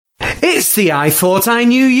It's the I Thought I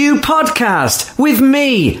Knew You podcast with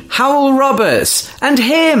me, Howell Roberts, and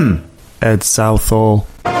him, Ed Southall.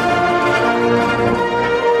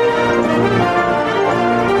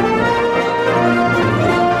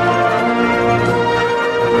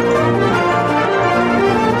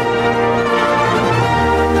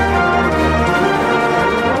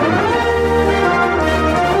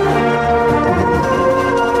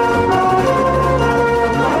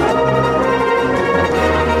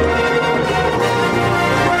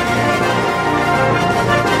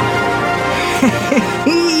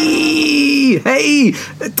 Hey,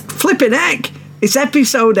 flipping heck, it's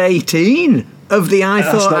episode 18 of the I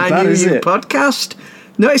Thought I Knew You podcast.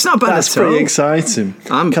 No, it's not bad at all. That's pretty exciting.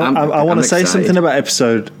 I want to say something about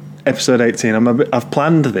episode 18. I've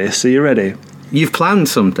planned this. Are you ready? You've planned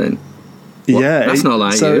something? Yeah. That's not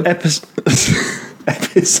like you.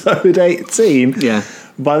 Episode 18. Yeah.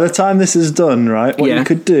 By the time this is done, right, what you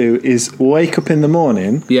could do is wake up in the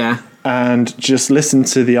morning. Yeah. And just listen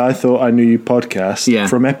to the I Thought I Knew You podcast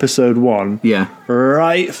from episode 1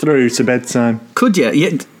 right through to bedtime. Could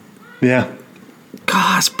you? Yeah.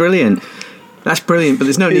 God, that's brilliant. That's brilliant, but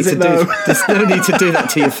there's no need to do that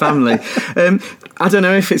to your family. I don't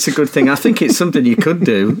know if it's a good thing. I think it's something you could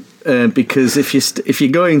do because if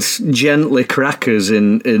you're going gently crackers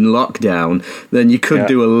in lockdown, then you could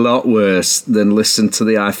do a lot worse than listen to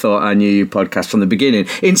the I Thought I Knew You podcast from the beginning.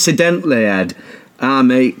 Incidentally, Ed, our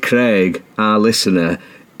mate Craig, our listener,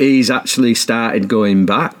 he's actually started going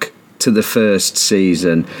back to the first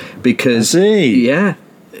season because he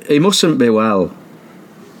mustn't be well.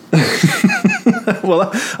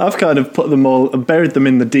 Well, I've kind of put them all, buried them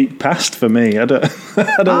in the deep past for me. I don't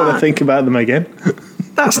want to think about them again.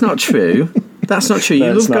 That's not true. That's not true.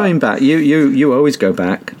 You love going back. You always go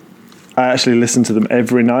back. I actually listen to them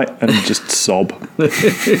every night and just sob.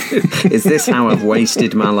 Is this how I've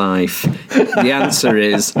wasted my life? The answer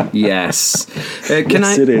is yes. It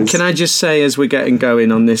is. Can I just say, as we're getting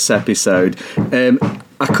going on this episode,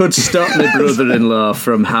 I could stop my brother-in-law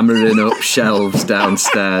from hammering up shelves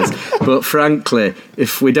downstairs, but frankly,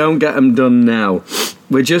 if we don't get them done now,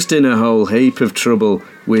 we're just in a whole heap of trouble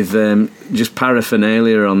with just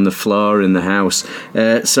paraphernalia on the floor in the house.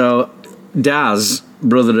 So Daz,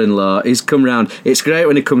 brother-in-law, he's come round. It's great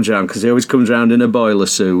when he comes round because he always comes round in a boiler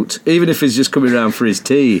suit, even if he's just coming round for his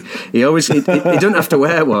tea. He doesn't have to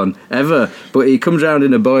wear one ever, but he comes round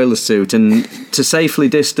in a boiler suit, and to safely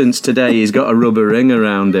distance today, he's got a rubber ring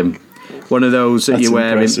around him, one of those that you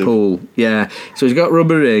wear in pool. Yeah, so he's got a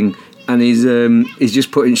rubber ring. And he's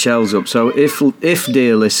just putting shelves up. So if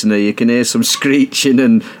dear listener, you can hear some screeching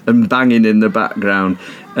and banging in the background,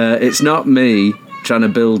 it's not me trying to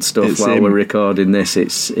build stuff while we're recording this.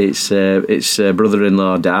 It's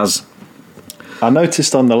brother-in-law Daz. I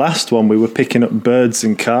noticed on the last one we were picking up birds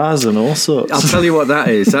and cars and all sorts. I'll tell you what that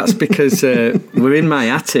is. That's because we're in my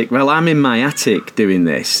attic. Well, I'm in my attic doing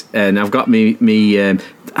this, and I've got me.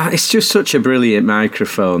 It's just such a brilliant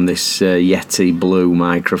microphone. This Yeti Blue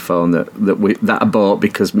microphone that I bought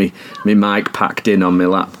because my mic packed in on my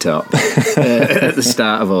laptop at the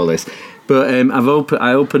start of all this. But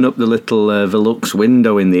I open up the little Velux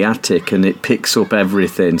window in the attic, and it picks up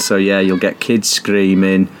everything. So you'll get kids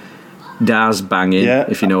screaming, Daz banging,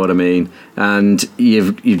 if you know what I mean, and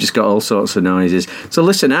you've just got all sorts of noises. So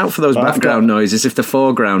listen out for those background noises if the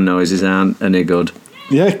foreground noises aren't any good.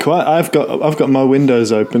 Yeah, quite. I've got my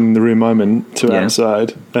windows open in the room I'm in to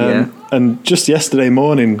outside, and just yesterday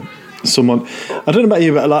morning, someone, I don't know about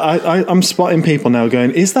you, but I'm spotting people now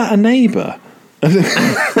going, "Is that a neighbour?" And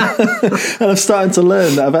I'm starting to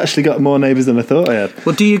learn that I've actually got more neighbours than I thought I had.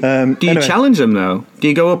 Well, do you challenge them though? Do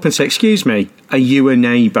you go up and say, "Excuse me, are you a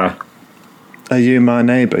neighbour? Are you my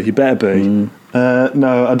neighbour? You better be."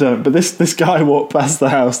 No, I don't. But this guy walked past the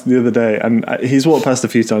house the other day, and he's walked past a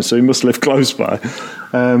few times, so he must live close by.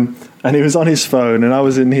 And he was on his phone, and I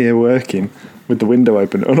was in here working with the window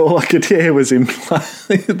open, and all I could hear was him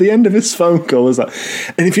at the end of his phone call was like,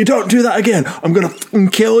 "And if you don't do that again, I'm gonna fucking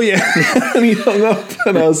kill you." And he hung up,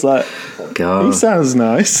 and I was like, God, he sounds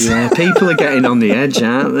nice. Yeah, people are getting on the edge,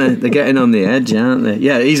 aren't they? They're getting on the edge, aren't they?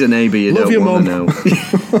 Yeah, he's a neighbour you Love don't want to know.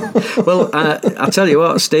 Well, I'll tell you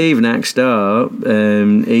what, Steve next door,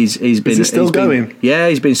 he's been... Is he still going?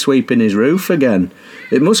 He's been sweeping his roof again.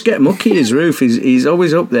 It must get mucky, his roof. He's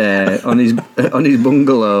always up there on his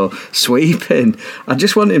bungalow sweeping. I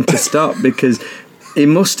just want him to stop because he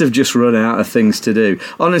must have just run out of things to do.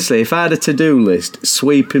 Honestly, if I had a to-do list,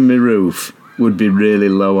 sweeping my roof would be really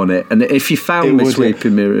low on it. And if you found me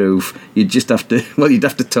sweeping my roof, you'd have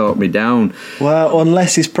to talk me down. Well,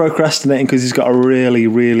 unless he's procrastinating because he's got a really,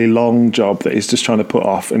 really long job that he's just trying to put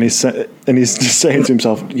off, and he's just saying to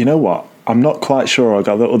himself, you know what? I'm not quite sure I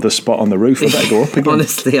got the other spot on the roof. I better go up again.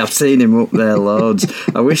 Honestly, I've seen him up there loads.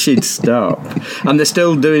 I wish he'd stop. And they're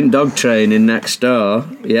still doing dog training next door.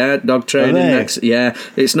 Yeah, dog training next. Yeah,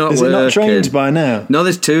 it's not Is working. it not trained by now? No,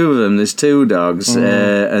 there's two of them. There's two dogs,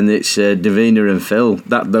 and it's Davina and Phil.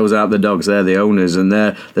 Those aren't the dogs. They're the owners, and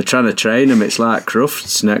they're trying to train them. It's like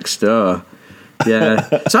Crufts next door. Yeah,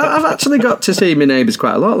 so I've actually got to see my neighbours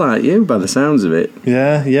quite a lot, like you, by the sounds of it.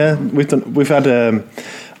 Yeah. We've had.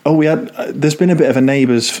 There's been a bit of a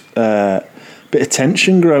neighbours, bit of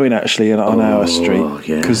tension growing actually on our street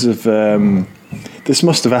because of. This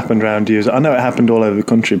must have happened around you. I know it happened all over the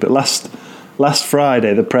country, but last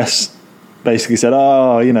Friday the press basically said,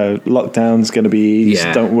 lockdown's going to be eased.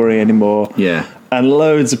 Yeah. Don't worry anymore. Yeah. And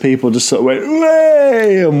loads of people just sort of went,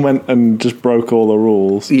 way, and went and just broke all the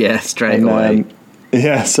rules. Yeah, straight away.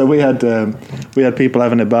 So we had people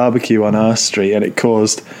having a barbecue on our street, and it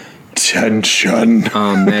caused tension.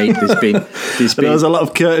 Oh, mate, there's been there was a lot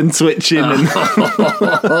of curtain twitching.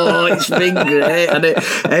 It's been great. And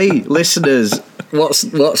hey, listeners,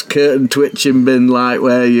 what's curtain twitching been like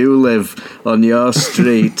where you live on your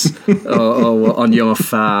street or on your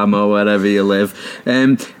farm or wherever you live?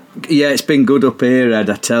 Yeah, it's been good up here, Ed,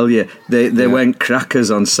 I tell you. They went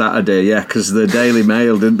crackers on Saturday, because the Daily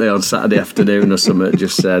Mail, didn't they, on Saturday afternoon or something,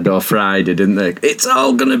 just said, or Friday, didn't they? It's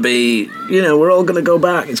all going to be, we're all going to go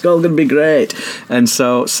back. It's all going to be great. And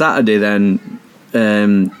so Saturday then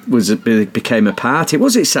became a party.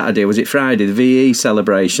 Was it Saturday? Was it Friday? The VE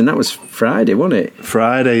celebration. That was Friday, wasn't it?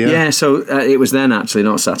 Friday, yeah. Yeah, so it was then actually,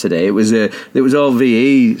 not Saturday. It was all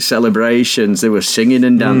VE celebrations. They were singing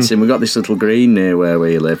and dancing. We got this little green near where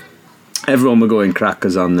we live. Everyone were going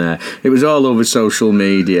crackers on there. It was all over social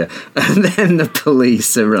media. And then the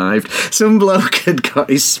police arrived. Some bloke had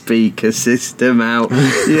got his speaker system out,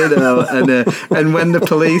 and when the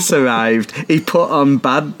police arrived, he put on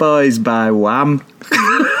Bad Boys by Wham.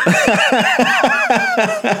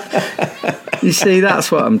 You see,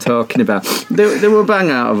 that's what I'm talking about. They were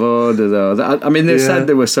bang out of order, though. I mean, they said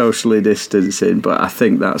they were socially distancing, but I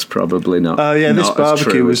think that's probably not. Oh yeah, this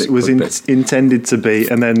barbecue was intended to be,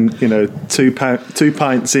 and then 2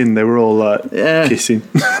 pints in, they were all like kissing.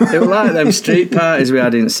 They were like them street parties we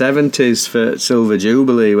had in the 70s for Silver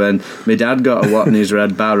Jubilee when my dad got a What in his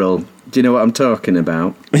Red Barrel. Do you know what I'm talking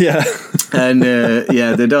about? Yeah. And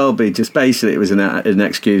they'd all be just basically, it was an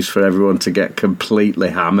excuse for everyone to get completely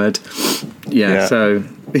hammered. Yeah. So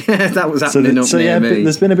that was happening up near me.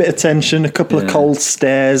 There's been a bit of tension, a couple of cold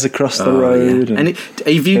stares across the road. Yeah. And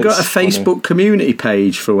have you got a Facebook community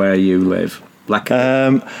page for where you live?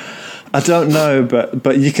 I don't know,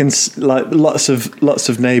 but you can, like, lots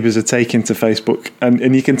of neighbours are taking to Facebook,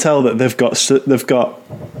 and you can tell that they've got.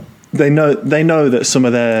 They know that some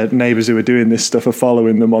of their neighbours who are doing this stuff are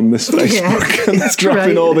following them on this Facebook, and they're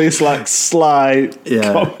dropping all these like sly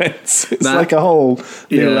comments. It's like a whole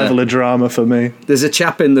new level of drama for me. There's a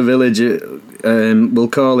chap in the village. We'll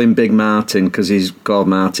call him Big Martin because he's called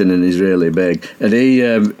Martin and he's really big. And he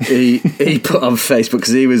put on Facebook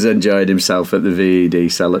because he was enjoying himself at the VE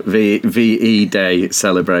Day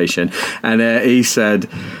celebration, and he said,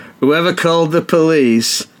 "Whoever called the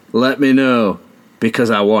police, let me know,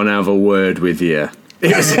 because I want to have a word with you."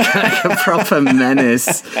 It was like a proper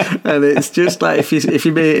menace, and it's just like if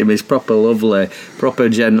you meet him, he's proper lovely, proper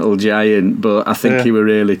gentle giant. But I think he were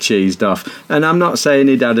really cheesed off. And I'm not saying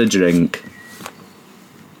he'd had a drink,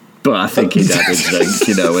 but I think he'd had a drink.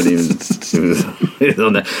 When he was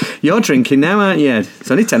on there. You're drinking now, aren't you, Ed? It's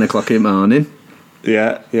only 10 o'clock in the morning.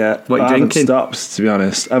 Yeah. What are you drinking? I haven't stopped, to be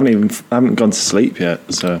honest. I haven't gone to sleep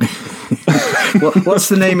yet. So, what's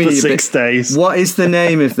the name of your 6 days? What is the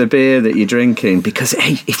name of the beer that you're drinking? Because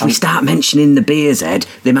if we start mentioning the beers, Ed,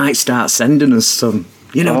 they might start sending us some,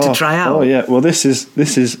 to try out. Oh yeah. Well, this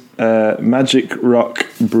is Magic Rock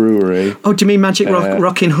Brewery. Oh, do you mean Magic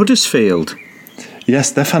Rock in Huddersfield?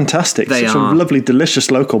 Yes, they're fantastic. Such a lovely,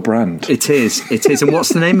 delicious local brand. It is. And what's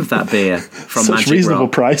the name of that beer from Such Magic reasonable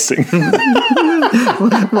Rock? Pricing.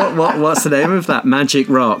 What's the name of that Magic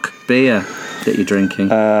Rock beer that you're drinking?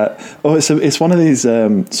 It's one of these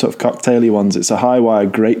sort of cocktaily ones. It's a High-Wire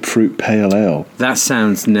grapefruit pale ale. That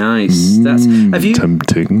sounds nice. Have you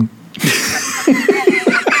tempting?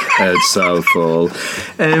 It's so full.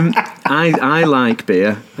 I like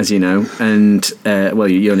beer, as you know, and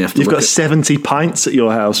you only have to. You've got 70 pints at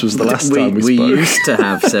your house. Was the last time we spoke? We used to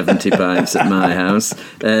have 70 pints at my house,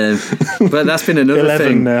 but that's been another 11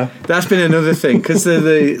 thing. Now. That's been another thing because of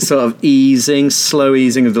the sort of slow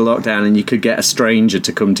easing of the lockdown, and you could get a stranger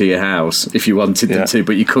to come to your house if you wanted them to,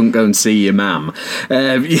 but you couldn't go and see your mum.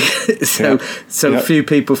 So a few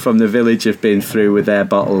people from the village have been through with their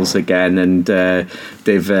bottles again, and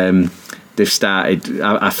they've started.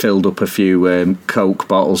 I filled up a few Coke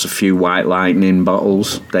bottles, a few White Lightning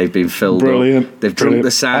bottles. They've been filled up. They've drunk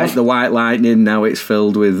the White Lightning. Now it's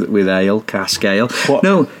filled with ale, cask ale.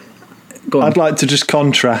 No, go on. I'd like to just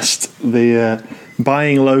contrast the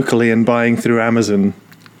buying locally and buying through Amazon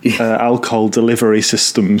alcohol delivery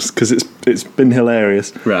systems, because it's been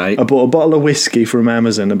hilarious. Right. I bought a bottle of whiskey from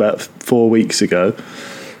Amazon about 4 weeks ago.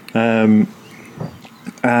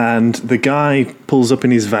 And the guy pulls up in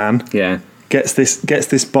his van. Yeah. Gets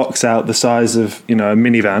this box out the size of a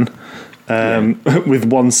minivan, with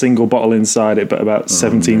one single bottle inside it, but about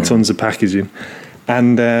 17 tons of packaging.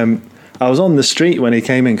 And I was on the street when he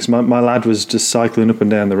came in because my lad was just cycling up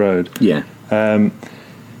and down the road. Yeah.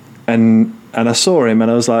 And I saw him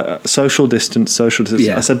and I was like, social distance.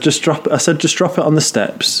 Yeah. I said, just drop it on the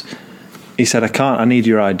steps. He said, I can't. I need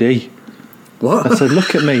your ID. What? I said,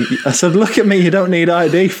 look at me. You don't need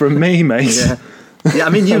ID from me, mate. Yeah. Yeah,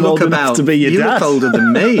 I mean, you look look older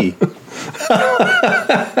than me.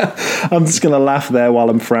 I'm just going to laugh there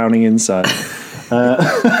while I'm frowning inside. And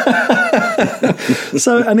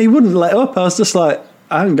he wouldn't let up. I was just like,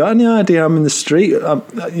 I haven't got any idea. I'm in the street.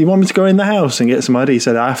 You want me to go in the house and get some ID? He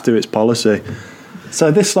said, I have to. It's policy.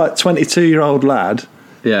 So this 22-year-old lad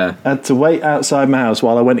had to wait outside my house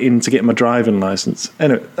while I went in to get my driving license.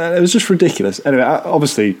 Anyway, it was just ridiculous. Anyway,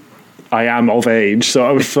 obviously, I am of age, so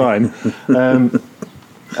I was fine.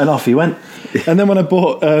 And off he went. And then when I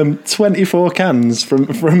bought 24 cans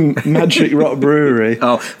from Magic Rock Brewery.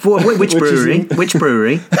 Oh, which brewery? Which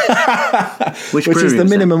brewery? Which is the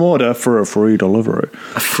minimum order for a free delivery.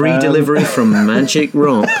 A free delivery from Magic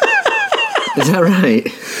Rock. Is that right?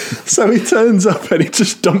 So he turns up and he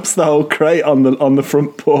just dumps the whole crate on the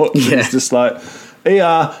front porch. Yeah. He's just like,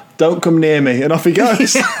 "Here, don't come near me," and off he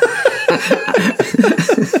goes.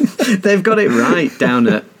 They've got it right down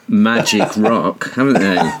at Magic Rock, haven't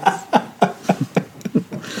they?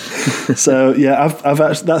 So yeah, I've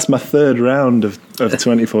actually, that's my third round of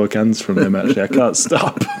 24 cans from them. Actually, I can't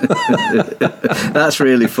stop. That's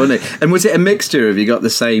really funny. And was it a mixture? Have you got the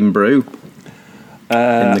same brew?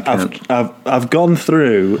 I've gone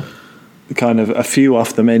through kind of a few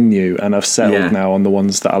off the menu, and I've settled now on the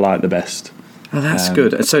ones that I like the best. Oh, that's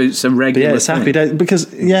good. So it's a regular. Yeah, it's happy days because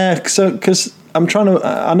I'm trying to.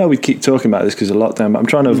 I know we keep talking about this because of lockdown, but I'm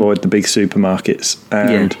trying to avoid the big supermarkets,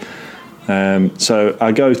 and so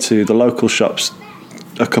I go to the local shops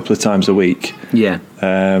a couple of times a week. Yeah.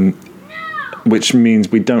 Which means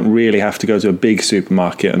we don't really have to go to a big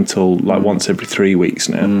supermarket until once every 3 weeks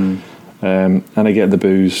now. And I get the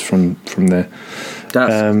booze from there.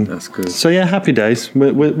 That's good. So yeah, happy days.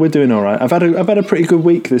 We're doing all right. I've had a pretty good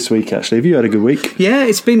week this week. Actually, have you had a good week? Yeah,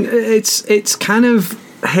 it's kind of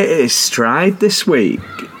hit its stride this week,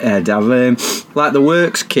 Ed. I've the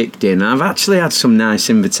work's kicked in. I've actually had some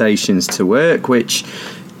nice invitations to work, which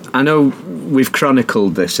I know we've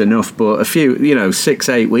chronicled this enough, but a few,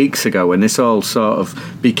 6-8 weeks ago, when this all sort of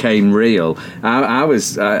became real,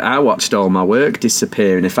 I watched all my work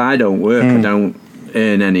disappear, and if I don't work, I don't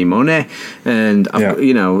earn any money. And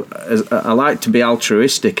I like to be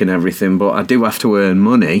altruistic and everything, but I do have to earn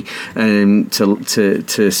money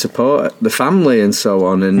to support the family and so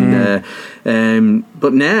on. And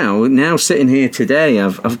but now sitting here today,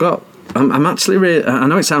 I'm actually really, I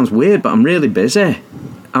know it sounds weird, but I'm really busy.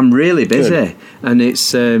 Good. And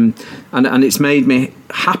it's and it's made me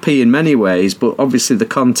happy in many ways, but obviously the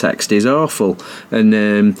context is awful.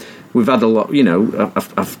 And we've had a lot,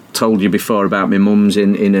 I've told you before about my mum's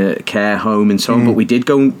in a care home and so on, but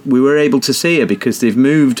we were able to see her because they've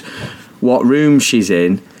moved what room she's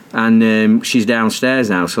in, and she's downstairs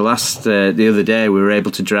now. So the other day we were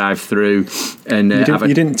able to drive through, and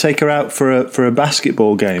you didn't take her out for a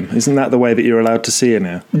basketball game. Isn't that the way that you're allowed to see her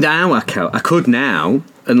now? Now I could now.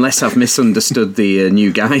 Unless I've misunderstood the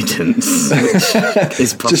new guidance, which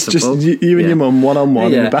is possible. Just you and your mum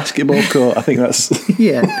one-on-one in a basketball court. I think that's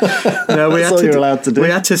No, that's all you're allowed to do. We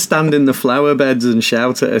had to stand in the flower beds and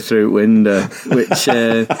shout at her through window, which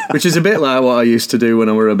is a bit like what I used to do when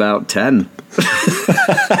I were about 10.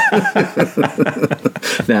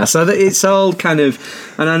 Now, so that it's all kind of,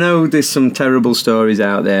 and I know there's some terrible stories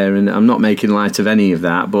out there, and I'm not making light of any of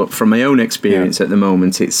that. But from my own experience at the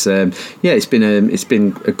moment, it's been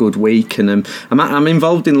a good week, and I'm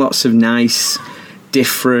involved in lots of nice,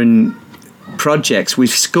 different projects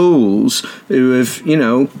with schools who have,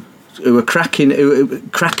 who are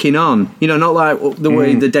cracking on, not like the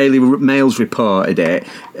way the Daily Mail's reported it,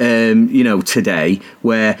 today,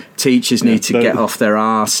 where teachers need to get off their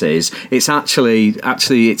arses. It's actually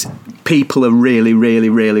it's people are really, really,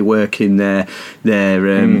 really working their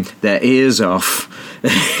ears off,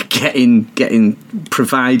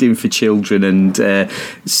 providing for children and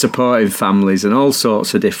supporting families and all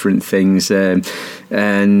sorts of different things. And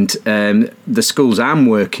the schools I'm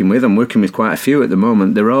working with quite a few at the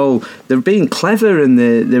moment. They're being clever and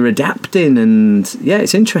they're adapting, and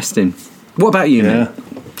it's interesting. What about you, mate?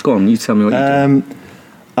 Go on, you tell me what you do.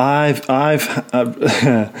 I've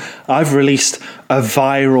released a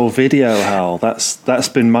viral video, Hal. That's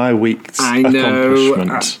been my week's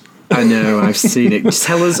accomplishment. I know, I've seen it.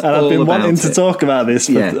 Tell us all about it. I've been wanting to talk about this.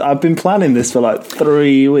 I've been planning this for like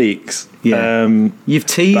 3 weeks. Yeah. You've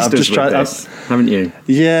teased us with this, haven't you?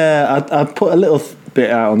 Yeah, I put a little bit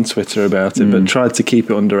out on Twitter about it, but tried to keep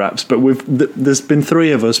it under wraps. But there's been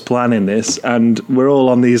 3 of us planning this, and we're all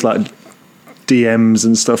on these like DMs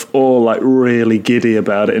and stuff, all like really giddy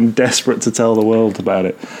about it and desperate to tell the world about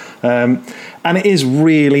it. And it is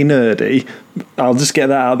really nerdy. I'll just get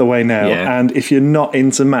that out of the way now. Yeah. And if you're not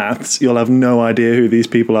into maths, you'll have no idea who these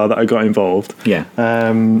people are that I got involved. Yeah.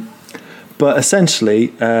 But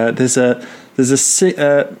essentially, there's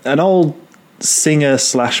an old singer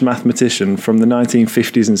 / mathematician from the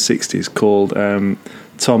 1950s and 60s called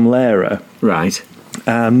Tom Lehrer. Right.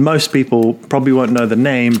 Most people probably won't know the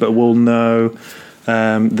name, but will know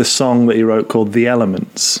the song that he wrote called "The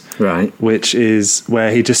Elements," right? Which is where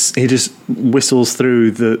he just whistles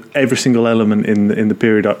through every single element in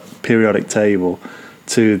the periodic table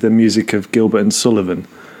to the music of Gilbert and Sullivan.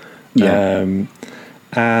 Yeah.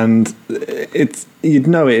 And you'd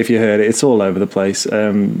know it if you heard it. It's all over the place.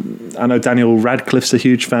 I know Daniel Radcliffe's a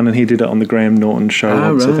huge fan, and he did it on the Graham Norton show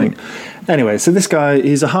once, right. I think. Anyway, so this guy,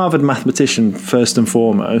 he's a Harvard mathematician first and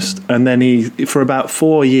foremost, and then for about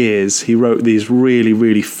 4 years, he wrote these really,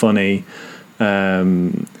 really funny,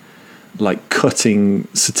 like cutting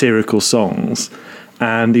satirical songs.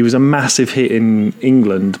 And he was a massive hit in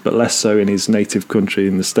England, but less so in his native country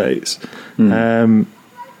in the States.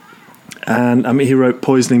 And I mean, he wrote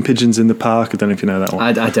 "Poisoning Pigeons in the Park." I don't know if you know that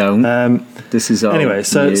one. I don't. This is all anyway.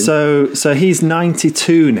 So he's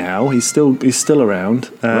 92 now. He's still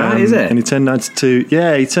around. Right, is it? And he turned 92.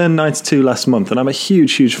 Yeah, he turned 92 last month. And I'm a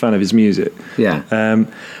huge fan of his music. Yeah. And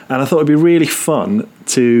I thought it'd be really fun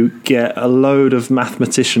to get a load of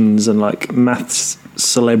mathematicians and like maths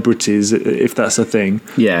celebrities, if that's a thing.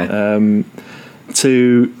 Yeah.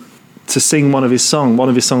 To sing one of his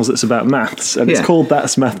songs that's about maths, and it's called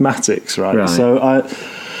 "That's Mathematics," right? So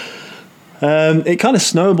it kind of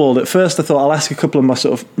snowballed. At first, I thought I'll ask a couple of my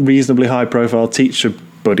sort of reasonably high-profile teacher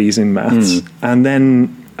buddies in maths, and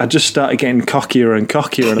then I just started getting cockier and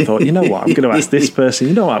cockier, and I thought, you know what, I'm going to ask this person.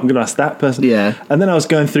 You know what, I'm going to ask that person. Yeah. And then I was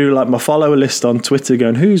going through like my follower list on Twitter,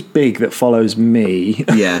 going, who's big that follows me?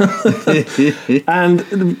 Yeah.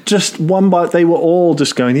 And just one by, they were all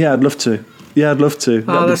just going, yeah, I'd love to. Yeah, I'd love to.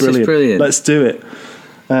 Oh, that's just brilliant. Let's do it.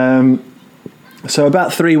 So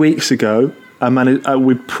about 3 weeks ago,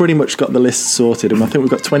 we pretty much got the list sorted, and I think we've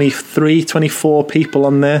got 24 people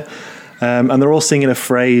on there, and they're all singing a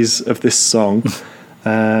phrase of this song.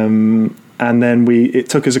 And then it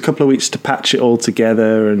took us a couple of weeks to patch it all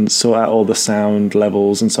together and sort out all the sound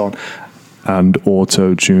levels and so on. And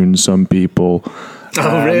auto-tune some people.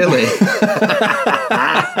 Oh, really?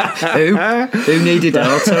 Who needed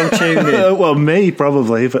auto-tuning? Well, me,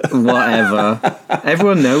 probably. But whatever.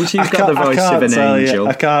 Everyone knows you've got the voice of an angel.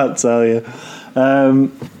 I can't tell you.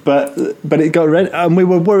 But it got ready, and we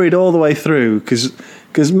were worried all the way through, because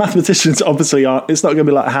mathematicians obviously aren't, it's not going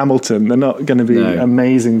to be like Hamilton. They're not going to be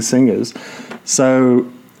amazing singers. So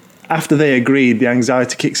after they agreed, the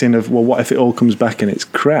anxiety kicks in of, well, what if it all comes back and it's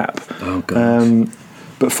crap? Oh, God.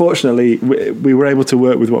 But fortunately, we were able to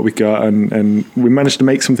work with what we got, and we managed to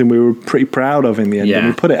make something we were pretty proud of in the end. Yeah. And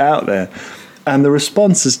we put it out there. And the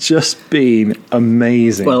response has just been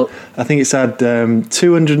amazing. Well, I think it's had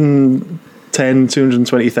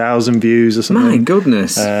 220,000 views or something. My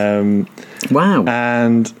goodness. Wow.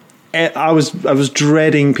 And I was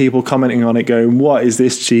dreading people commenting on it going, what is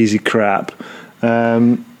this cheesy crap?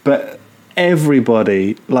 But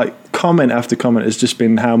everybody, like, comment after comment has just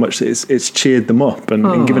been how much it's cheered them up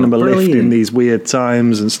and given them a lift in these weird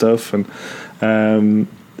times and stuff. And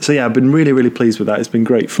so yeah, I've been really, really pleased with that. It's been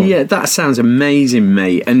great fun. Yeah, that sounds amazing,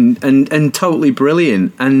 mate, and totally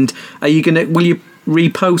brilliant. And will you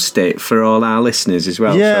repost it for all our listeners as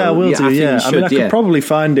well? Yeah, I will do. I could probably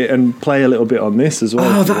find it and play a little bit on this as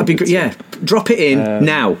well. Oh, that'd be good. Yeah, drop it in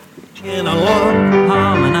now.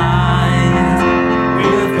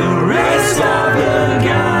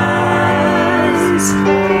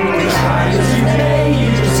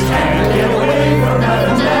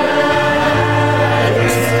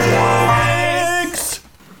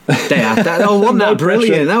 Wasn't that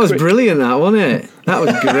brilliant? That was brilliant, wasn't it? That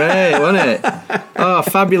was great, wasn't it? Oh,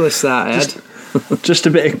 fabulous that, Ed. Just a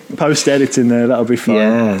bit of post-editing there, that'll be fine.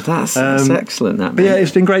 Yeah, that's excellent, that. But yeah,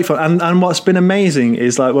 it's been great fun. And what's been amazing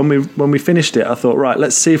is, like, when we finished it, I thought, right,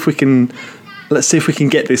 let's see if we can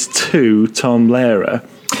get this to Tom Lehrer.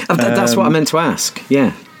 That's what I meant to ask,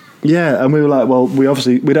 yeah. Yeah, and we were like, well, we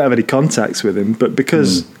don't have any contacts with him, but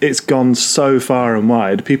because it's gone so far and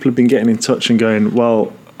wide, people have been getting in touch and going,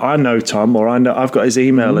 well, I know Tom, or I've got his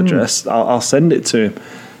email address. I'll send it to him.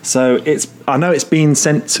 So I know it's been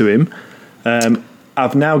sent to him.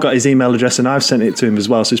 I've now got his email address and I've sent it to him as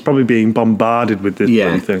well. So he's probably being bombarded with this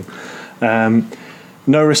thing.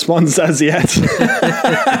 No response as yet.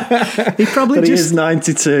 He is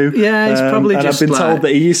 92. Yeah, he's probably and I've been told that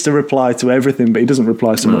he used to reply to everything, but he doesn't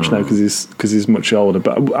reply so much now because he's much older.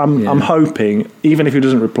 But I'm hoping, even if he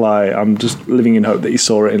doesn't reply, I'm just living in hope that he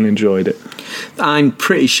saw it and enjoyed it. I'm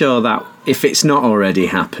pretty sure that if it's not already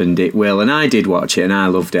happened, it will. And I did watch it and I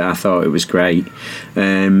loved it. I thought it was great.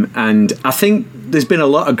 And I think there's been a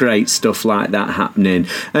lot of great stuff like that happening.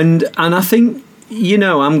 And I think,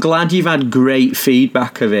 I'm glad you've had great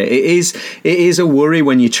feedback of it. It is a worry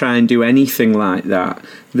when you try and do anything like that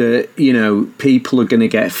people are going to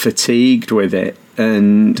get fatigued with it.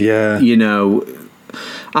 And,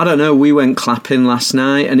 I don't know, we went clapping last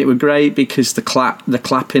night and it was great because the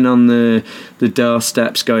clapping on the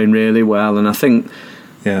doorstep's going really well. And I think,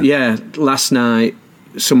 last night,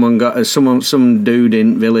 some dude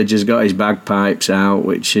in village has got his bagpipes out,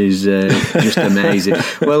 which is just amazing.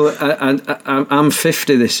 Well, I'm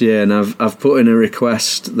 50 this year, and I've put in a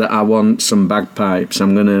request that I want some bagpipes.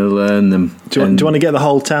 I'm going to learn them. Do you want to get the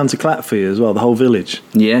whole town to clap for you as well, the whole village?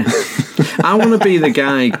 Yeah, I want to be the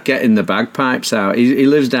guy getting the bagpipes out. He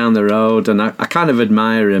lives down the road, and I kind of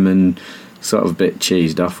admire him and sort of a bit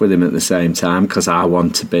cheesed off with him at the same time because I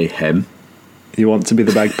want to be him. You want to be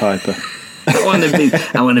the bagpiper. I want to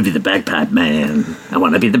be the bagpipe man. I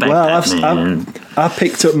want to be the bagpipe man. I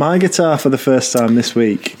picked up my guitar for the first time this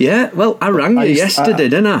week. Yeah, well, I rang you yesterday,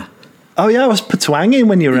 didn't I? Oh yeah, I was patwanging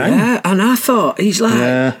when you rang. Yeah, and I thought he's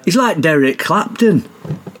like Derek Clapton.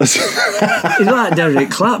 He's like Derek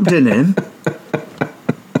Clapton, him.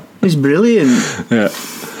 He's brilliant. Yeah.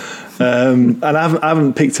 And I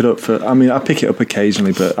haven't picked it up I pick it up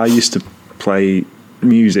occasionally, but I used to play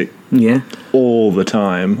music all the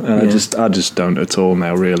time, and I just don't at all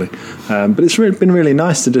now, really. But it's been really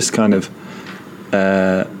nice to just kind of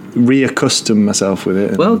reaccustom myself with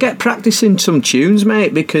it. Well, get practicing some tunes,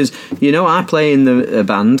 mate, because I play in a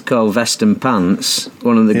band called Vest and Pants,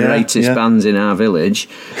 one of the greatest bands in our village,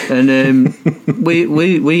 and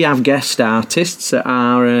we have guest artists at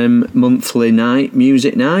our monthly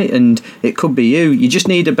music night, and it could be you. You just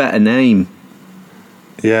need a better name.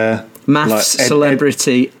 Yeah. Maths like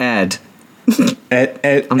celebrity Ed.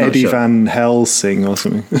 Eddie sure. Van Helsing or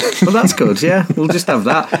something. Well, that's good, yeah. We'll just have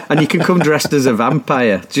that. And you can come dressed as a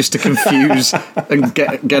vampire just to confuse and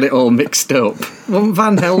get it all mixed up. Well,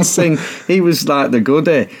 Van Helsing, he was like the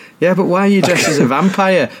goodie. Yeah, but why are you dressed as a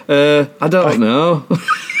vampire? I don't know.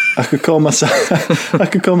 I could call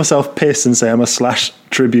myself Piss and say I'm a Slash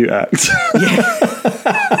tribute act. Yeah.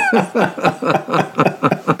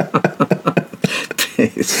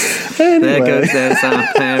 Anyway. There's our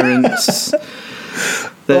parents.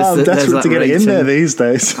 I'm desperate to get in there these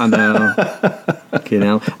days. I know. Fucking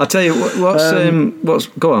hell. I'll tell you what's.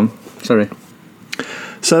 Go on. Sorry.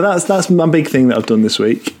 So that's my big thing that I've done this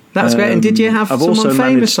week. That's great. And did you have someone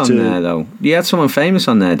famous on there though? You had someone famous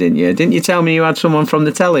on there, didn't you? Didn't you tell me you had someone from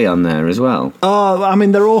the telly on there as well? Oh, I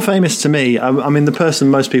mean, they're all famous to me. I mean, the person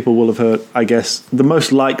most people will have heard, I guess, the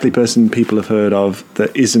most likely person people have heard of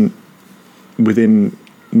that isn't within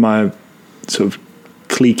my sort of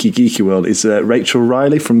cliquey geeky world is Rachel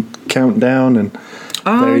Riley from Countdown and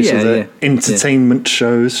various other entertainment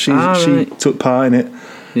shows. She took part in it.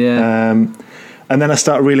 Yeah. And then I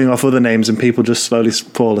start reeling off other names, and people just slowly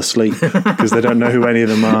fall asleep because they don't know who any of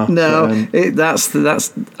them are. No,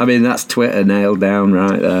 that's Twitter nailed down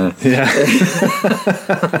right there. Yeah,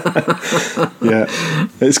 yeah.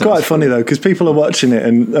 It's quite funny though, because people are watching it,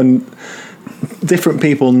 and different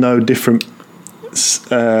people know different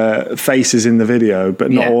faces in the video,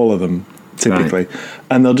 but not all of them typically,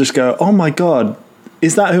 and they'll just go, "Oh my god,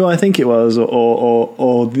 is that who I think it was?"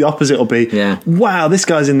 Or the opposite will be, "Wow, this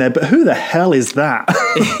guy's in there, but who the hell is that?"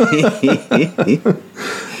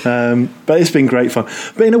 But it's been great fun.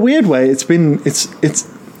 But in a weird way, it's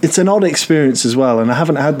an odd experience as well, and I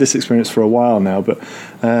haven't had this experience for a while now. But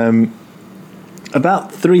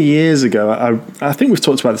about 3 years ago, I think we've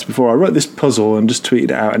talked about this before. I wrote this puzzle and just tweeted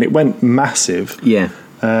it out, and it went massive. Yeah.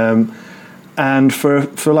 And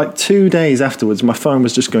for like 2 days afterwards, my phone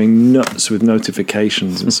was just going nuts with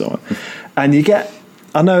notifications and so on. And you get,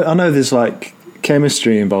 I know there's like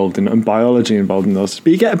chemistry involved in and biology involved in those,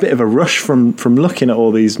 but you get a bit of a rush from looking at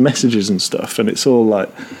all these messages and stuff, and it's all like,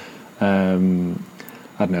 I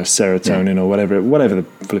don't know, serotonin or whatever the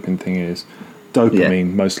flipping thing is,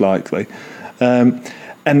 dopamine most likely.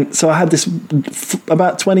 And so I had this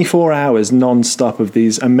about 24 hours non-stop of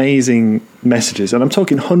these amazing messages, and I'm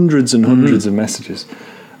talking hundreds and hundreds of messages.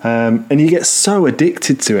 And you get so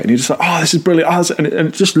addicted to it, and you're just like, "Oh, this is brilliant!" And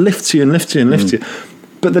it just lifts you and lifts you and lifts you.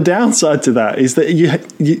 But the downside to that is that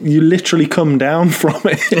you literally come down from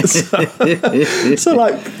it. So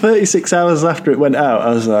like 36 hours after it went out,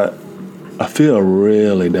 I was like, I feel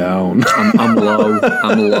really down. I'm low.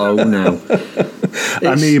 I'm low now.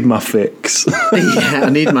 I need my fix. Yeah, I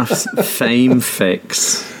need my fame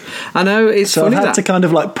fix. I know, it's so funny. I had to kind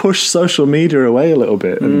of like push social media away a little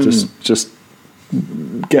bit and just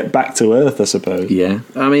get back to earth, I suppose. Yeah,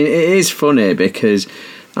 I mean, it is funny because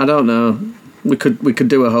I don't know. We could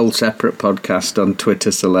do a whole separate podcast on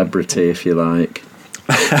Twitter celebrity if you like.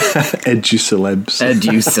 Edu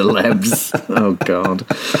celebs. Oh God.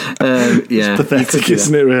 Yeah, it's pathetic,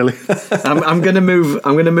 isn't it? Really. I'm gonna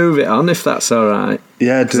move it on if that's all right.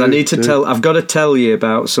 Yeah, because I need to tell. I've got to tell you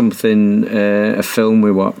about something. A film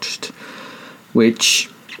we watched, which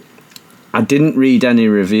I didn't read any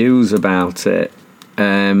reviews about it.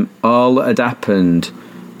 All that had happened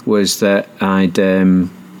was that I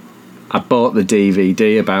bought the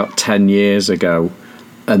DVD about 10 years ago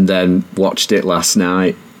and then watched it last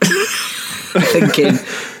night thinking,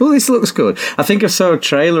 well, this looks good. I think I saw a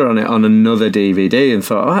trailer on it on another DVD and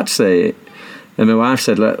thought, oh, actually, and my wife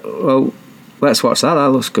said, well, let's watch that. That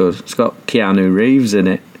looks good. It's got Keanu Reeves in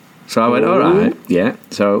it. So I went, all right, yeah.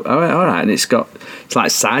 So I went, all right, and it's like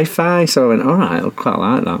sci-fi. So I went, all right, I quite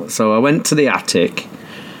like that. So I went to the attic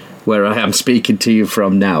where I am speaking to you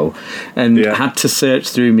from now, and had to search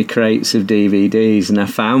through my crates of DVDs, and I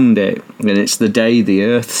found it, and it's The Day the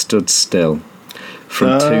Earth Stood Still.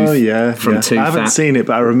 From 2000. I haven't seen it,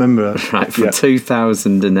 but I remember. Right, from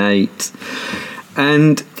 2008.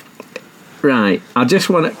 And right,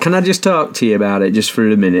 can I just talk to you about it just for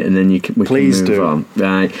a minute, and then we can move on.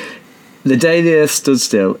 Right, The Day the Earth Stood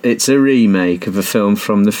Still. It's a remake of a film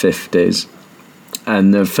from the 50s.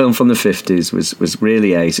 And the film from the 50s was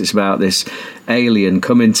really ace. It's about this alien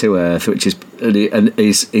coming to Earth, which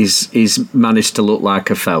he's managed to look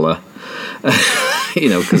like a fella,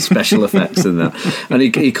 because special effects and that. And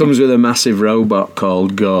he comes with a massive robot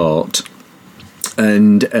called Gort,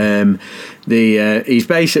 and he's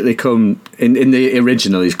basically come in the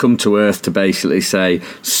original. He's come to Earth to basically say,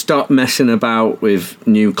 stop messing about with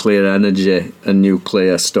nuclear energy and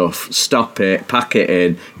nuclear stuff. Stop it, pack it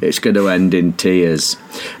in. It's going to end in tears.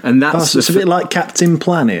 And that's so it's a bit like Captain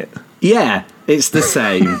Planet. Yeah, it's the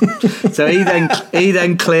same. So he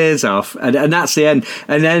then clears off, and that's the end.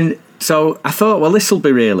 And then so I thought, well, this will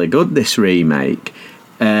be really good, this remake.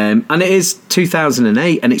 And it is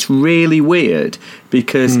 2008, and it's really weird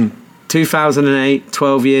because 2008,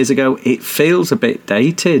 12 years ago, it feels a bit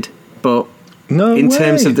dated. But in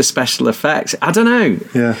terms of the special effects, I don't know.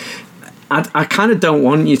 Yeah. I kind of don't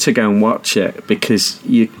want you to go and watch it because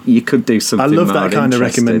you could do something. I love that kind of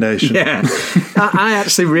recommendation. Yeah, I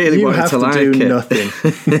actually really wanted to like it. You have to do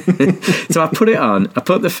nothing. So I put it on. I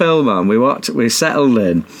put the film on. We watched. We settled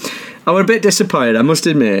in. I was a bit disappointed, I must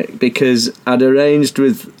admit, because I'd arranged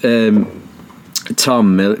with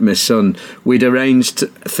Tom, my son, we'd arranged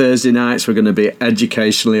Thursday nights were going to be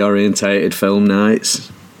educationally orientated film nights,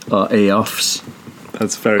 or EOFs.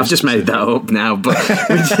 That's very I've just made that up now, but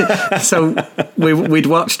we'd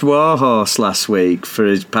watched Warhorse last week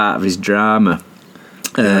for part of his drama.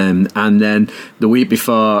 And then the week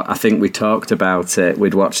before, I think we talked about it.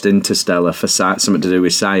 We'd watched Interstellar for something to do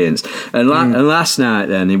with science. And last night,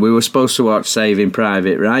 then we were supposed to watch Saving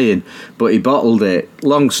Private Ryan, but he bottled it.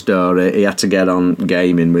 Long story, he had to get on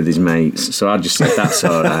gaming with his mates. So I just said that's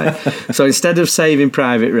all right. So instead of Saving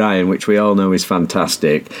Private Ryan, which we all know is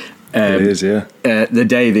fantastic. It is, yeah. The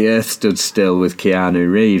Day the Earth Stood Still with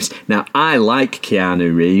Keanu Reeves. Now, I like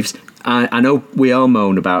Keanu Reeves. I know we all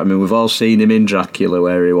moan about him, and we've all seen him in Dracula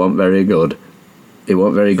where he wasn't very good. He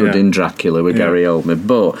wasn't very good in Dracula with Gary Oldman,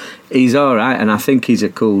 but he's all right, and I think he's a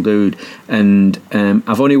cool dude. And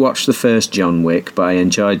I've only watched the first John Wick, but I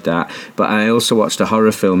enjoyed that. But I also watched a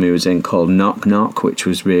horror film he was in called Knock Knock, which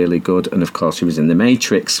was really good, and of course he was in The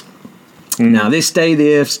Matrix. Now, This Day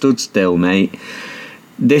the Earth Stood Still, mate,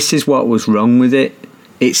 this is what was wrong with it.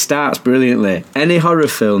 It starts brilliantly. Any horror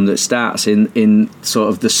film that starts in sort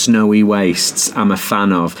of the snowy wastes, I'm a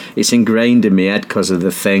fan of. It's ingrained in my head because of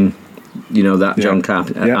The Thing. You know, that John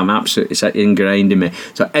Carpenter. Yeah. It's ingrained in me.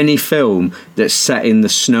 So any film that's set in the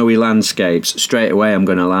snowy landscapes, straight away I'm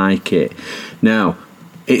going to like it. Now,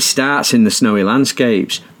 it starts in the snowy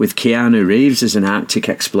landscapes with Keanu Reeves as an Arctic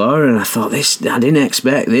explorer, and I thought, I didn't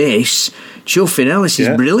expect this. Chuffing hell, this is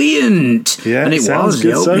brilliant. Yeah, and it was.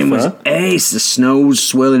 The opening was ace. The snow's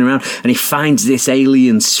swirling around, and he finds this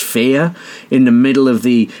alien sphere in the middle of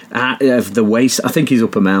the waste. I think he's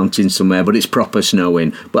up a mountain somewhere, but it's proper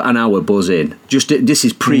snowing. But an hour buzzing. This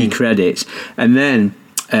is pre-credits, and then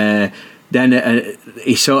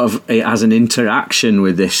he sort of has an interaction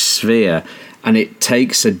with this sphere. And it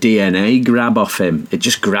takes a DNA grab off him. It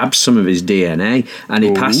just grabs some of his DNA, and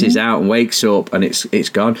he passes out and wakes up, and it's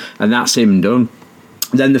gone, and that's him done.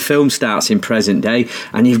 Then the film starts in present day,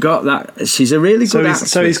 and you've got that. She's a really good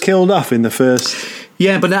actress. So he's killed off in the first.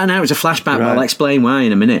 Yeah, but now it's a flashback. Right. But I'll explain why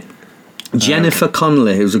in a minute. Jennifer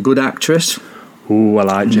Connelly, who's a good actress. Ooh, I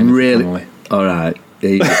like Jennifer Connelly. All right.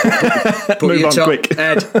 Move on quick.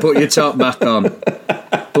 Ed, put your top back on.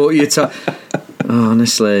 Put your top.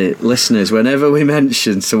 Honestly, listeners, whenever we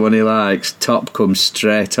mention someone he likes, top comes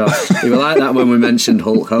straight off. He was like that when we mentioned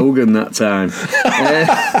Hulk Hogan that time.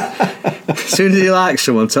 As soon as he likes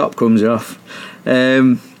someone, top comes off. What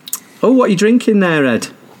are you drinking there, Ed?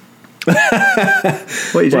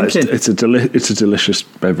 What are you drinking? It's a delicious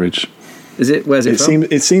beverage. Is it? Where's it from?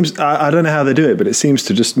 It seems. I don't know how they do it, but it seems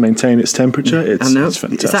to just maintain its temperature. I know. It's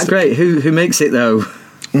fantastic. Is that great? Who makes it though?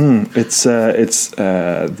 It's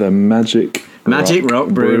the Magic Rock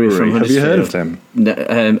Brewery from Huddersfield. Have you heard of them?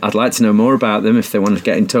 No, I'd like to know more about them if they want to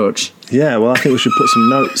get in touch. Yeah, well, I think we should put some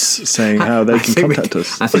notes saying how they can contact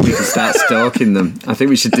us. I think we can start stalking them. I think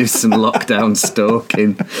we should do some lockdown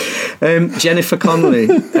stalking. Jennifer Connelly.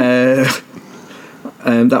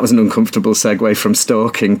 That was an uncomfortable segue from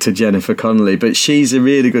stalking to Jennifer Connelly, but she's a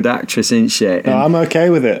really good actress, isn't she? And, I'm okay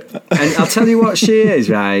with it. And I'll tell you what she is,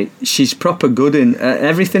 right? She's proper good in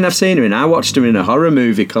everything I've seen her in. I watched her in a horror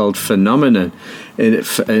movie called Phenomena,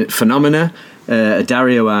 a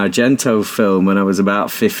Dario Argento film when I was about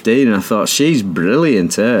 15, and I thought she's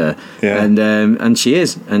brilliant, her. Yeah. And she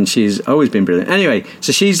is, and she's always been brilliant. Anyway,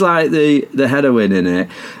 so she's like the heroine in it,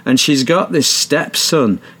 and she's got this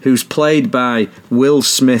stepson who's played by Will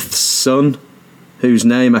Smith's son, whose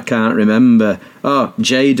name I can't remember. Oh,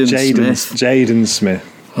 Jaden Smith. Jaden Smith.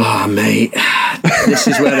 Oh, mate, this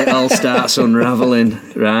is where it all starts unravelling,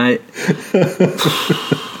 right?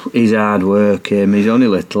 He's hard working. He's only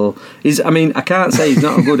little. I can't say he's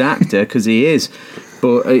not a good actor because he is,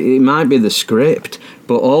 but it might be the script.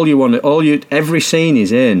 But every scene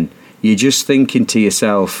he's in, you're just thinking to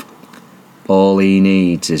yourself, all he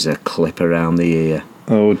needs is a clip around the ear.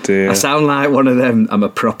 Oh dear! I sound like one of them. I'm a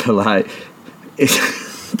proper do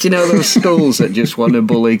you know those schools that just want to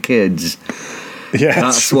bully kids? Yes,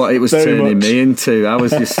 that's what it was turning me into. I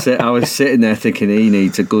was sitting there thinking he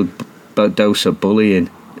needs a good dose of bullying.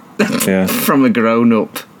 Yeah. From a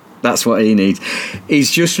grown-up. That's what he needs.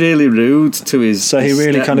 He's just really rude to his... So he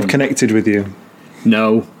really kind of connected with you?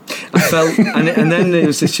 No. I felt... and then there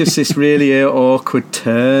was just this really awkward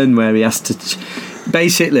turn where he has to...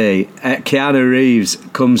 Basically, Keanu Reeves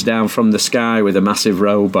comes down from the sky with a massive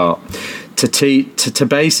robot to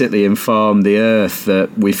basically inform the Earth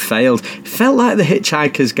that we've failed. It felt like the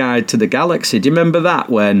Hitchhiker's Guide to the Galaxy. Do you remember that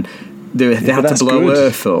when they had to blow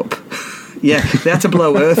Earth up? Yeah, they had to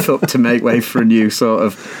blow Earth up to make way for a new sort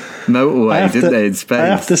of motorway, didn't they, in space? I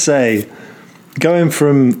have to say, going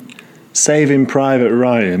from Saving Private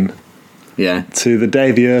Ryan to The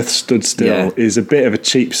Day the Earth Stood Still is a bit of a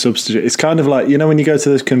cheap substitute. It's kind of like, when you go to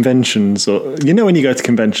those conventions, or when you go to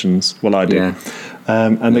conventions, well, I do. Yeah.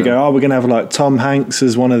 And they go, we're going to have like Tom Hanks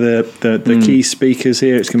as one of the key speakers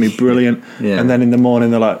here. It's going to be brilliant. Yeah. And then in the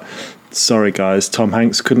morning, they're like, sorry, guys, Tom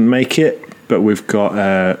Hanks couldn't make it, but we've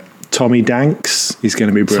got Tommy Danks. He's going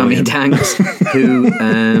to be brilliant. Tommy Danks, who...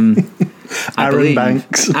 Aaron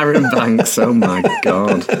Banks. Aaron Banks, oh my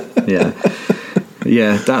God. Yeah.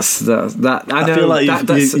 Yeah, that's that. I know, feel like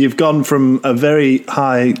you've gone from a very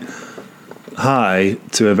high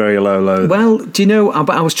to a very low. Well, do you know,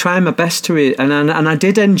 I was trying my best to it, and I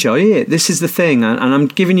did enjoy it. This is the thing, and I'm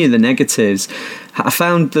giving you the negatives. I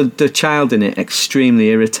found the child in it extremely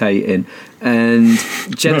irritating, and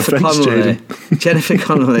Jennifer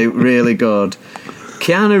Connelly really good.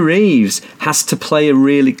 Keanu Reeves has to play a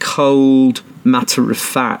really cold,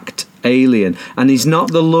 matter-of-fact alien, and he's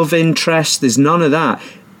not the love interest. There's none of that.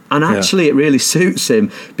 And actually, it really suits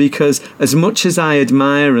him, because as much as I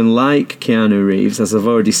admire and like Keanu Reeves, as I've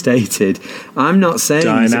already stated, I'm not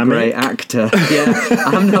saying he's a great actor.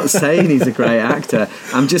 I'm not saying he's a great actor.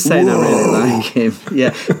 I'm just saying I really like him. Yeah,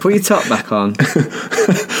 put your top back on.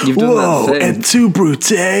 You've done that thing. Et tu, Brute?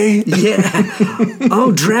 Yeah.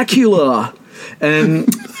 Oh, Dracula.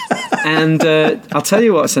 And I'll tell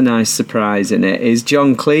you what's a nice surprise in it is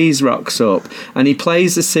John Cleese rocks up and he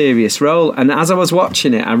plays a serious role. And as I was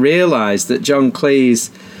watching it, I realised that John Cleese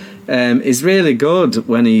is really good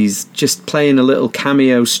when he's just playing a little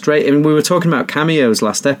cameo straight. I mean, we were talking about cameos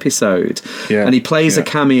last episode, and he plays a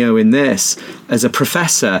cameo in this as a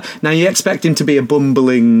professor. Now, you expect him to be a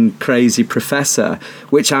bumbling, crazy professor,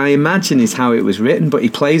 which I imagine is how it was written, but he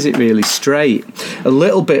plays it really straight. A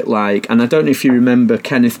little bit like, and I don't know if you remember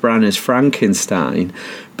Kenneth Branagh's Frankenstein,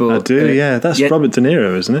 but I do, That's Robert De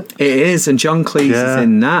Niro, isn't it? It is, and John Cleese is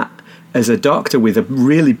in that as a doctor with a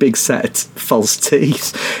really big set of false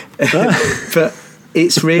teeth. But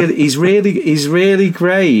he's really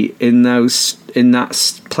great in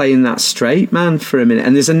that playing that straight man for a minute.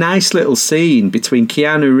 And there's a nice little scene between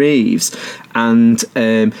Keanu Reeves and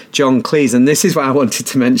John Cleese, and this is why I wanted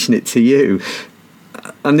to mention it to you.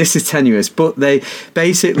 And this is tenuous, but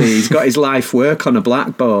he's got his life work on a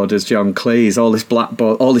blackboard as John Cleese, all this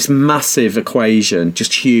blackboard, all this massive equation,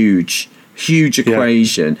 just huge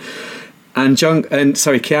equation. And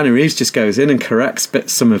Keanu Reeves just goes in and corrects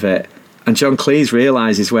some of it, and John Cleese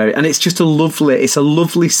realises where and it's just a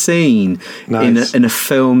lovely scene in a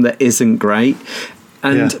film that isn't great.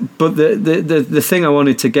 But the thing I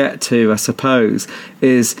wanted to get to, I suppose,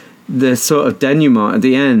 is the sort of denouement at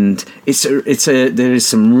the end. There is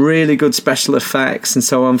some really good special effects and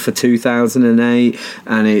so on for 2008,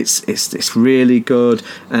 and it's really good.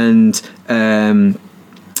 And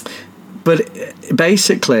but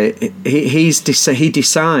basically, he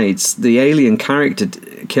decides, the alien character,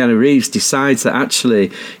 Keanu Reeves, decides that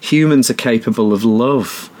actually humans are capable of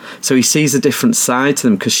love. So he sees a different side to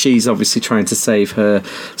them, because she's obviously trying to save her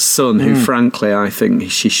son, who frankly I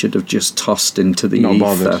think she should have just tossed into the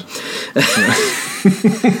ether.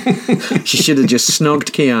 She should have just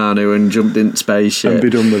snogged Keanu and jumped in spaceship and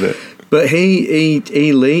be done with it. But he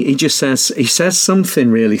just says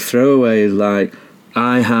something really throwaway, like,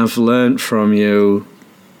 I have learnt from you.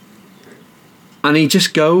 And he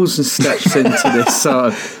just goes and steps into this sort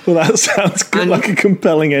of... Well, that sounds good, like a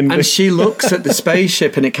compelling ending. And she looks at the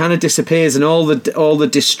spaceship and it kind of disappears, and all the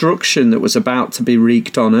destruction that was about to be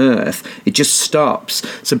wreaked on Earth, it just stops.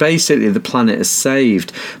 So basically the planet is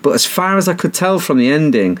saved. But as far as I could tell from the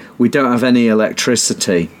ending, we don't have any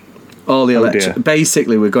electricity. All the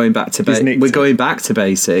basically we're going back to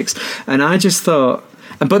basics. And I just thought...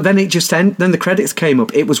 But then then the credits came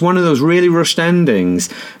up. It was one of those really rushed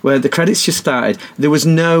endings where the credits just started. There was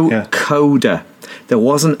no coda. There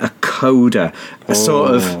wasn't a coda. A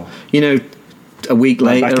sort of, a week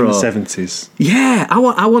later. Back in the 70s. Yeah, I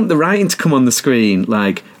want the writing to come on the screen,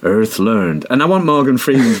 like Earth learned. And I want Morgan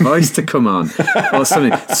Freeman's voice to come on or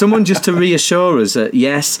something. Someone just to reassure us that,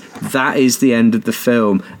 yes, that is the end of the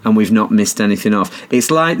film and we've not missed anything off.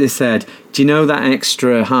 It's like they said, do you know that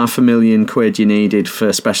extra £500,000 you needed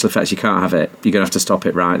for special effects? You can't have it. You're going to have to stop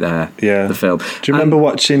it right there. Yeah. The film. Do you remember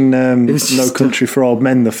watching No Country for Old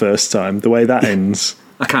Men the first time? The way that ends?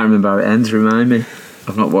 I can't remember how it ends. Remind me.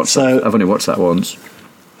 I've not watched that. I've only watched that once.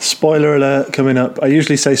 Spoiler alert coming up. I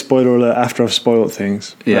usually say spoiler alert after I've spoiled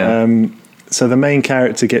things. Yeah. But, so the main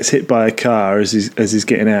character gets hit by a car as he's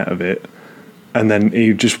getting out of it, and then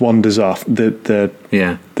he just wanders off. The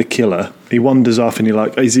killer. He wanders off, and you're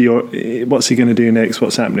like, what's he going to do next?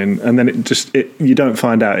 What's happening? And then you don't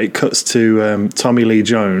find out. It cuts to Tommy Lee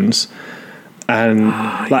Jones, and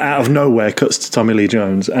like out of nowhere cuts to Tommy Lee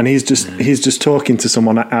Jones, and he's just talking to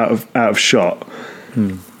someone out of shot,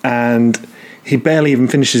 and he barely even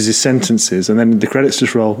finishes his sentences, and then the credits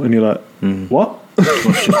just roll, and you're like, what?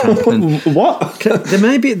 What? There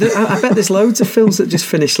may be. I bet there's loads of films that just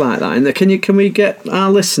finish like that. And can we get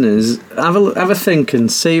our listeners have a think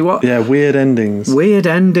and see what? Yeah, weird endings. Weird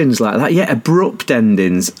endings like that. Yeah, abrupt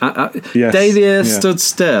endings. Yes. Day the Earth Stood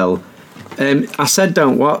Still. I said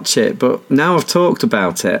don't watch it, but now I've talked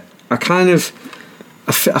about it, I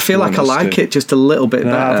feel like I like it just a little bit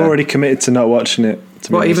better. I've already committed to not watching it.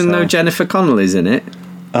 What, even though Jennifer Connelly's in it?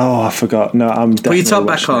 Oh, I forgot. No, I'm definitely. Put your top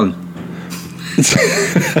back on.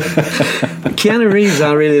 Keanu Reeves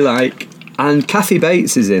I really like, and Kathy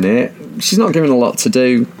Bates is in it. She's not given a lot to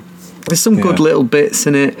do. There's some good little bits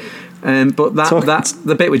in it, but that's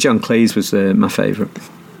the bit with John Cleese was my favourite.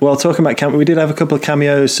 Well, talking about we did have a couple of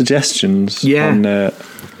cameo suggestions on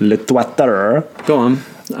Le Twitter. Go on,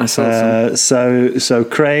 I saw some. So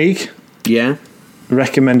Craig,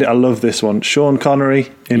 recommended. I love this one. Sean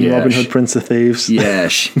Connery in Robin Hood, Prince of Thieves.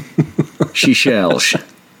 Yes, she shells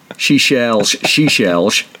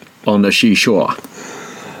on the seashore.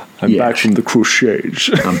 I'm back from the Crusades.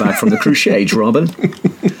 I'm back from the Crusades, Robin.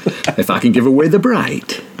 If I can give away the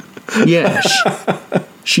bride. Yes.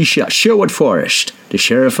 She shot Sherwood Forest, the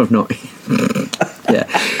sheriff of Nottingham.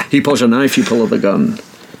 He pulls a knife, you pull up a gun.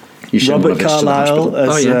 Robert Carlyle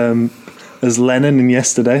as Lennon in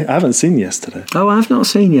Yesterday. I haven't seen Yesterday. Oh, I've not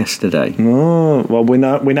seen Yesterday. Oh, well, we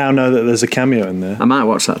now know that there's a cameo in there. I might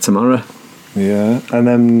watch that tomorrow. Yeah, and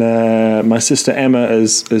then my sister Emma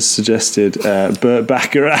has suggested Burt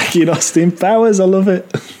Bacharach in Austin Powers. I love it.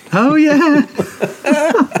 Oh yeah,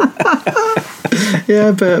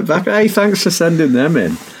 yeah, Burt Bacharach. Hey, thanks for sending them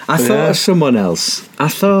in. I thought of someone else. I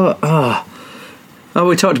thought,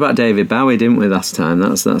 we talked about David Bowie, didn't we, last time?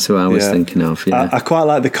 That's who I was thinking of. Yeah, I quite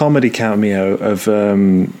like the comedy cameo of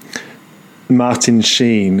Martin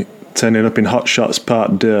Sheen turning up in Hot Shots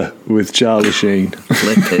Part 2 with Charlie Sheen.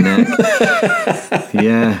 Flipping it.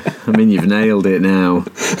 Yeah, I mean, you've nailed it now.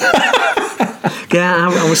 Yeah,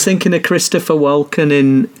 I was thinking of Christopher Walken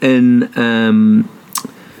in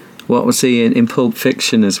what was he in Pulp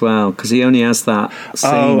Fiction as well, because he only has that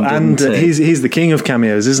scene. Oh, and he's the king of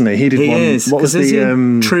cameos, isn't he? He did one. Is, what was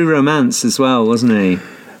the True Romance as well, wasn't he?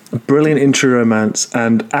 Brilliant in True Romance,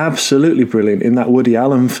 and absolutely brilliant in that Woody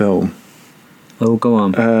Allen film. Oh, go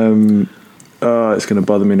on. It's going to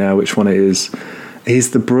bother me now which one it is. He's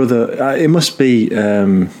the brother. It must be.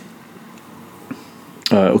 It'll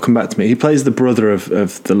come back to me. He plays the brother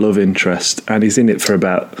of the love interest, and he's in it for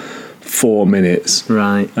about 4 minutes.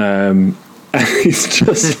 Right. And he's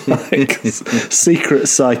just like secret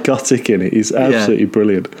psychotic in it. He's absolutely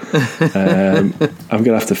brilliant. I'm going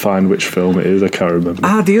to have to find which film it is. I can't remember.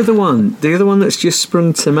 The other one that's just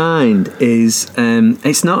sprung to mind is,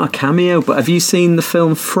 it's not a cameo, but have you seen the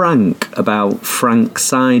film Frank, about Frank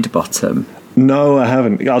Sidebottom? No, I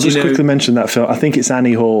haven't. I'll just quickly mention that film. I think it's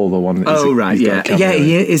Annie Hall, the one. Right, yeah.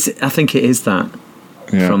 He is. I think it is that.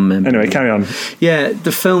 Yeah. Anyway, carry on. Yeah,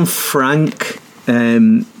 the film Frank.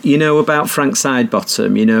 About Frank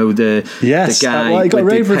Sidebottom, the guy. I got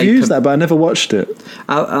rave reviews that, but I never watched it.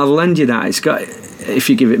 I'll lend you that. It's got, if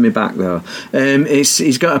you give it me back though.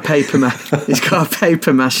 He's got a paper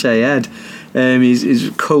mache head. He's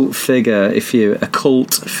a cult figure. If you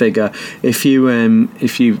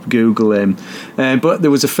Google him, but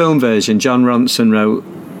there was a film version. John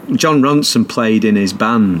Ronson played in his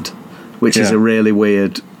band, which is a really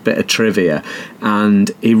weird bit of trivia,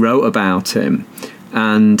 and he wrote about him,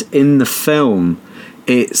 and in the film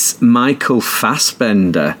it's Michael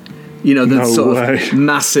Fassbender, of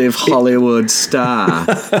massive Hollywood star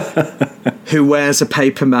who wears a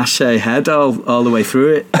paper mache head all the way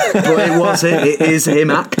through it, but it is him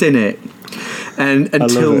acting it, and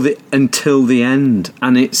until the end,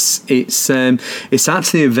 and it's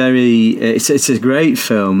actually it's a great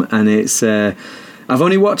film, and it's I've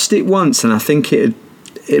only watched it once, and I think it'd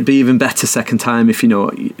be even better second time, if you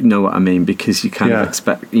know what I mean, because you kind of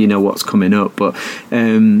expect what's coming up. But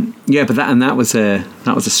that was a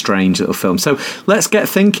strange little film. So let's get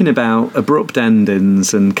thinking about abrupt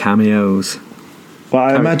endings and cameos. Well,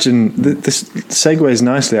 I imagine this segues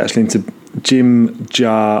nicely actually into Jim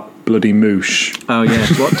Jar Bloody Moosh. Oh yeah,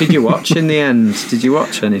 what did you watch in the end? Did you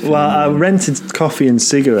watch anything? Well, I rented Coffee and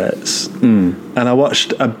Cigarettes, and I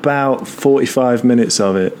watched about 45 minutes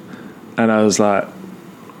of it, and I was like,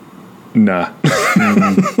 nah.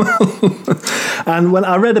 And when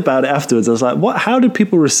I read about it afterwards, I was like, what? How did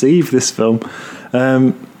people receive this film?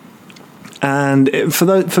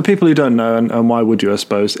 For people who don't know, and why would you, I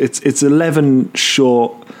suppose, it's 11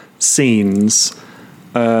 short scenes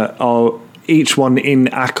are each one in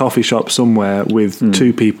a coffee shop somewhere with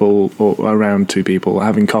two people or around two people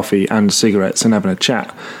having coffee and cigarettes and having a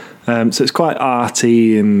chat. So it's quite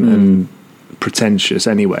arty and pretentious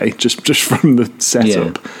anyway, just from the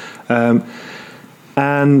setup.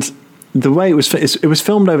 And the way it was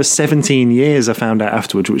filmed over 17 years, I found out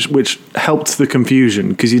afterwards, which helped the confusion,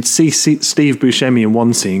 because you'd see Steve Buscemi in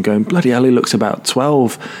one scene going, bloody hell, he looks about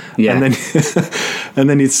 12. Yeah. And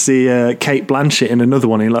then you'd see Cate Blanchett in another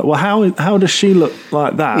one, and you're like, well, how does she look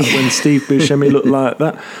like that when Steve Buscemi looked like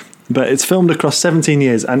that? But it's filmed across 17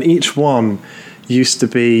 years, and each one used to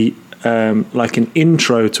be like an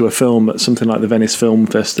intro to a film at something like the Venice Film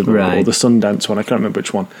Festival or the Sundance one, I can't remember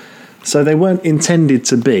which one. So they weren't intended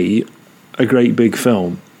to be a great big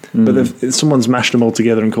film, but someone's mashed them all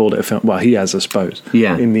together and called it a film. Well, he has, I suppose,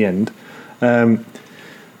 in the end. And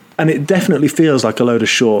it definitely feels like a load of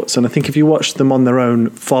shorts, and I think if you watched them on their own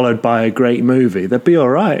followed by a great movie, they'd be all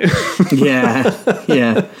right. Yeah.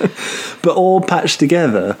 But all patched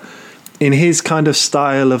together in his kind of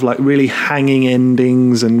style of like really hanging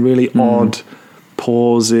endings and really odd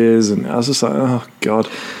pauses, and I was just like, oh God.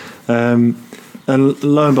 And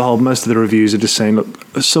lo and behold, most of the reviews are just saying, look,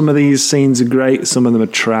 some of these scenes are great, some of them are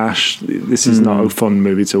trash. This is not a fun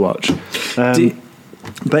movie to watch.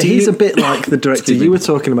 But he's a bit like the director you were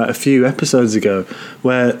talking about a few episodes ago,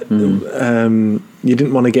 where you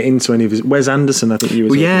didn't want to get into any of his... Wes Anderson, I think you were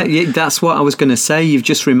talking about. Yeah, that's what I was going to say. You've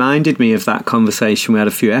just reminded me of that conversation we had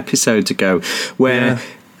a few episodes ago, where... Yeah.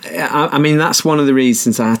 I mean, that's one of the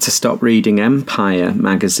reasons I had to stop reading Empire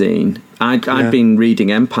magazine. I'd been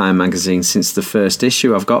reading Empire magazine since the first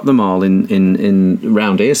issue. I've got them all in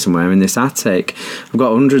round here somewhere in this attic. I've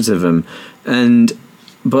got hundreds of them.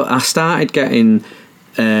 But I started getting...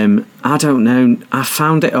 I don't know. I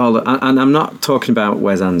found it all... And I'm not talking about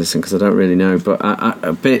Wes Anderson because I don't really know, but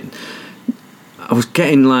I was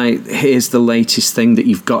getting like, here's the latest thing that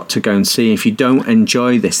you've got to go and see. If you don't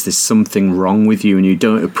enjoy this, there's something wrong with you and you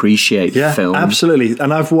don't appreciate the film. Yeah, absolutely.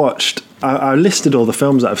 And I've watched... I listed all the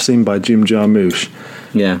films that I've seen by Jim Jarmusch.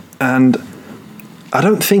 Yeah. And I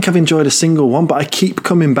don't think I've enjoyed a single one, but I keep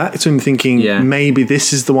coming back to him thinking, maybe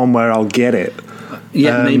this is the one where I'll get it.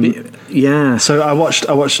 Yeah, maybe... Yeah. So I watched.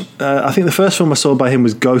 I think the first film I saw by him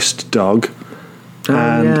was Ghost Dog,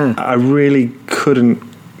 I really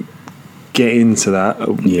couldn't get into that,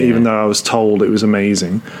 even though I was told it was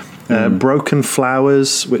amazing. Broken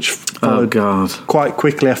Flowers, which followed quite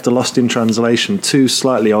quickly after Lost in Translation, two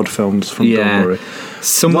slightly odd films from Bill Murray.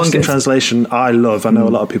 Lost in Translation, I love. I know a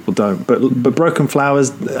lot of people don't, but Broken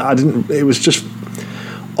Flowers, I didn't. It was just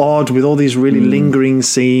odd with all these really lingering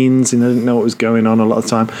scenes, and I didn't know what was going on a lot of the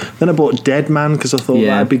time. Then I bought Dead Man because I thought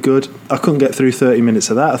that'd be good. I couldn't get through 30 minutes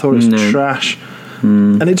of that. I thought it was trash.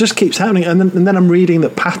 And it just keeps happening. And then I'm reading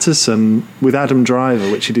that Patterson with Adam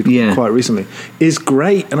Driver, which he did quite recently, is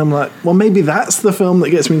great. And I'm like, well, maybe that's the film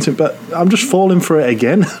that gets me into it. But I'm just falling for it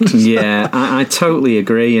again. I totally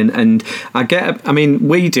agree. And I get, I mean,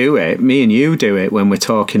 we do it, me and you do it when we're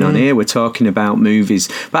talking on here. We're talking about movies.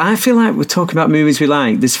 But I feel like we're talking about movies we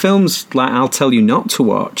like. There's films like I'll Tell You Not to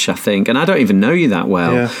Watch, I think. And I don't even know you that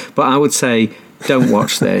well. Yeah. But I would say... don't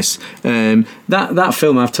watch this. That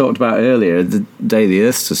film I've talked about earlier, The Day the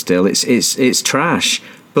Earth Stood Still, it's trash,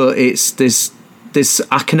 but it's this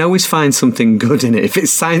I can always find something good in it. If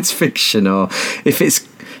it's science fiction or if it's,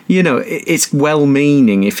 you know, it's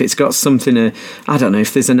well-meaning, if it's got something, I don't know,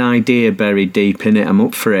 if there's an idea buried deep in it, I'm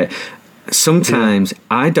up for it. Sometimes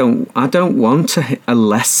I don't want a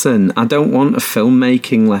lesson. I don't want a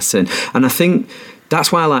filmmaking lesson. And I think that's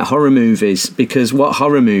why I like horror movies, because what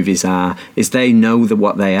horror movies are is they know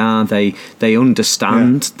what they are. They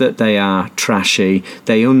understand that they are trashy.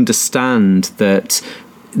 They understand that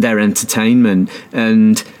they're entertainment.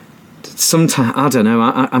 And sometimes, I don't know,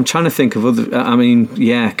 I'm trying to think of other... I mean,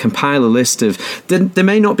 compile a list of... They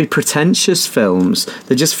may not be pretentious films.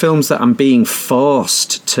 They're just films that I'm being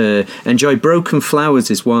forced to enjoy. Broken Flowers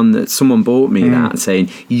is one that someone bought me that saying,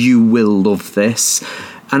 you will love this.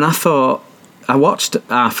 And I thought... I watched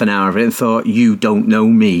half an hour of it and thought, you don't know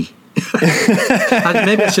me.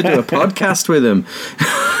 Maybe I should do a podcast with them.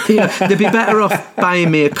 They'd be better off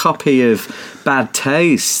buying me a copy of Bad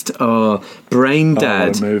Taste or Brain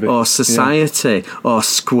Dead or Society or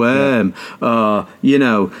Squirm or, you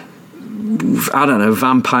know, I don't know,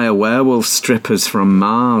 vampire werewolf strippers from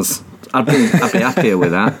Mars. I'd be happier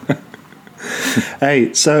with that.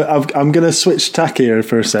 Hey, so I'm going to switch tack here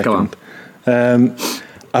for a second. Go on.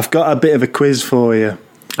 I've got a bit of a quiz for you.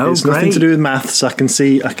 It's nothing to do with maths. I can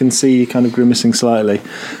see you kind of grimacing slightly.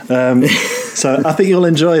 So I think you'll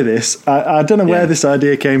enjoy this. I don't know where this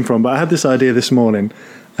idea came from, but I had this idea this morning.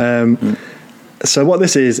 So what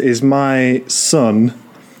this is my son,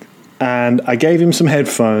 and I gave him some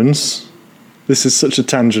headphones. This is such a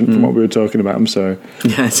tangent from what we were talking about. I'm sorry.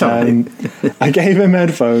 Yeah, it's all right. I gave him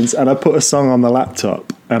headphones and I put a song on the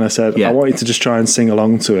laptop and I said, I want you to just try and sing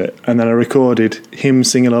along to it. And then I recorded him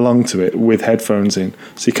singing along to it with headphones in.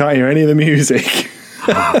 So you can't hear any of the music.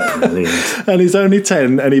 Oh, brilliant. And he's only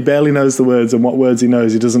 10 and he barely knows the words, and what words he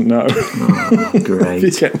knows he doesn't know. Oh, great.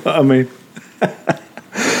 You get what I mean?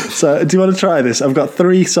 So do you want to try this? I've got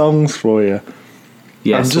 3 songs for you.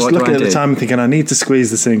 Yes, I'm just looking at the time and thinking I need to squeeze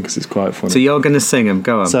this in because it's quite funny. So you're going to sing them.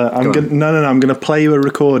 Go on. So I'm going. No. I'm going to play you a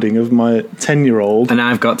recording of my 10-year-old, and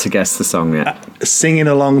I've got to guess the song. Yeah, singing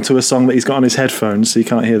along to a song that he's got on his headphones, so you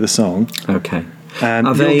can't hear the song. Okay. And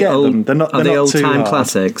are they get old? Them. They're not. Are they old-time hard.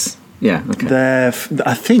 classics? Yeah. Okay.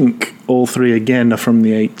 I think all 3 again are from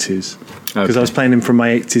the 80s because I was playing him from my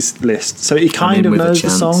 80s list, so he kind of knows the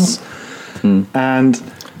songs, and.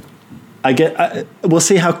 We'll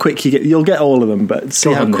see how quick you get. You'll get all of them, but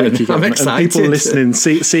see how quick you get them. Excited. And people listening,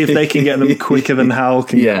 see if they can get them quicker than Hal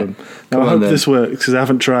can get them. Now, I hope this works because I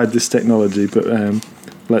haven't tried this technology, but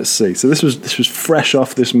let's see. So this was fresh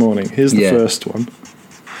off this morning. Here's the first one.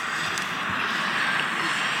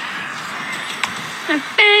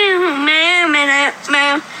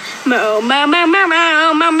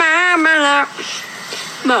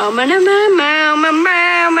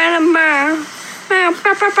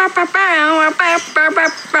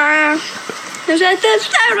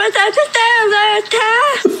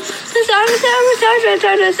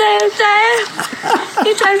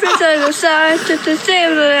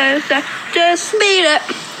 Just beat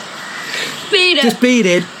it. Just beat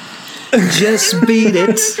it. Just beat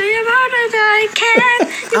it.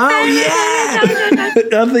 Oh yeah!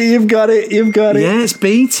 I think you've got it. You've got it. Yes,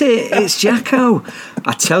 beat it. It's Jacko.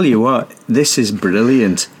 I tell you what, this is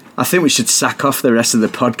brilliant. I think we should sack off the rest of the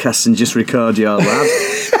podcast and just record your lad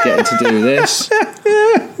getting to do this. I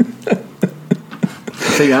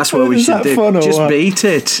think that's what we should do. Just beat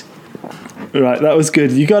it. Right, that was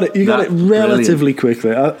good. You got it. You got it relatively quickly.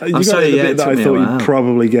 You got it the bit that I thought you'd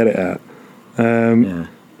probably get it at.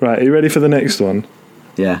 Right, are you ready for the next one?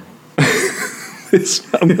 Yeah.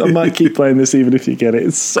 I might keep playing this even if you get it.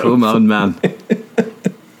 It's so Come on, man.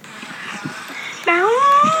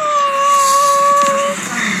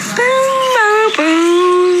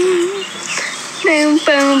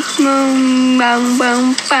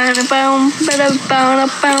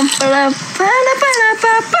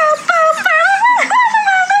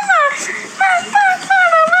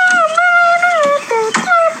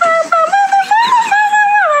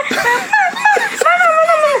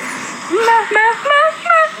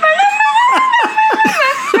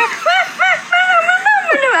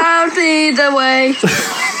 The way,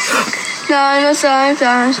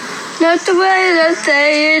 sometimes not the way that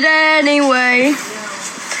say it anyway.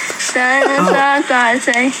 Sometimes I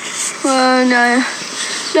say, well, no,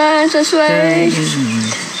 that's the way.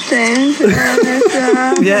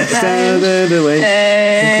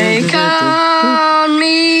 Take on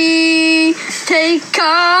me, take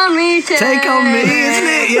on me, take on me, isn't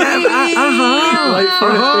it? Yeah. Wait for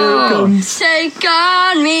it. Here it comes. Take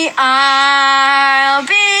on me, I'll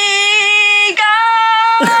be gone.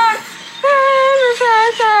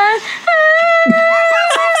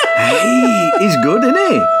 Hey, he's good, isn't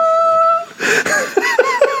he?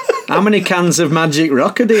 How many cans of Magic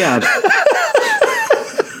Rock had he had?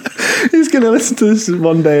 He's going to listen to this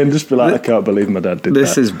one day and just be like, I can't believe my dad did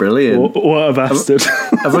this that. This is brilliant. What a bastard.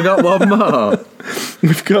 Have we got one more?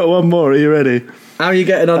 We've got one more. Are you ready? How are you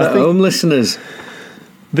getting on at home, listeners?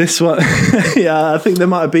 This one, yeah, I think they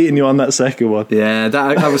might have beaten you on that second one. Yeah,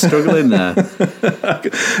 I was struggling there.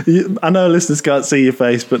 I know listeners can't see your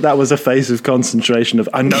face, but that was a face of concentration of,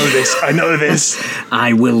 I know this, I know this.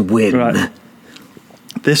 I will win. Right.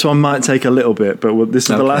 This one might take a little bit, but this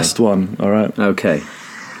is the last one, all right? Okay.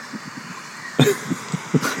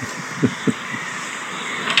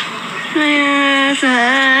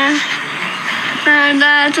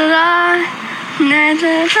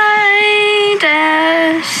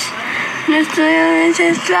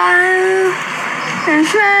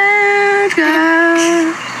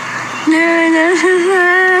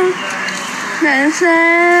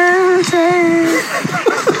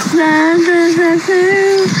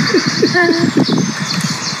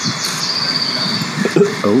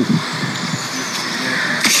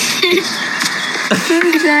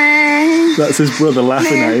 That's his brother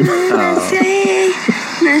laughing at him.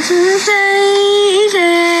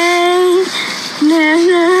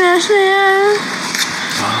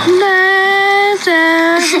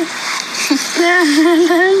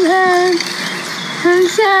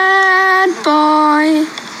 Sad boy,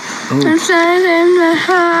 I'm safe in the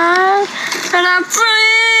house, and I'm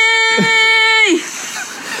free.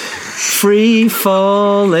 Free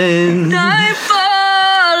falling. I'm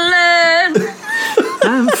falling.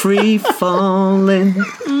 I'm free falling.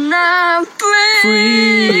 And I'm free.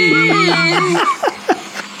 Free.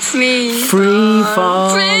 Free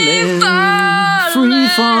falling. Free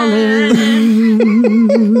falling.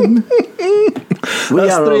 We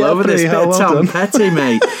That's are all over this bit of Tom Petty,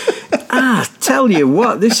 mate. Tell you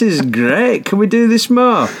what, this is great. Can we do this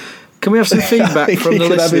more? Can we have some feedback from the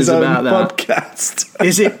listeners about that? Podcast.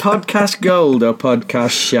 Is it podcast gold or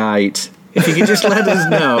podcast shite? If you could just let us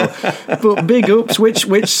know. But big ups, which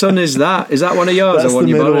son is that? Is that one of yours? That's or one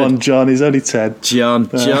the you middle borrowed? one, John. He's only 10. John,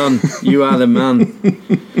 you are the man.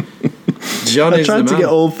 John is the man. I tried to get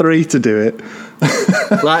all three to do it.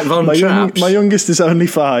 Like Von Traps. My youngest is only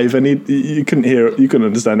 5, and you couldn't hear, you couldn't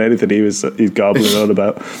understand anything he's garbling on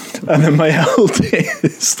about. And then my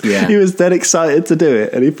eldest, he was dead excited to do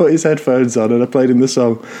it, and he put his headphones on, and I played him the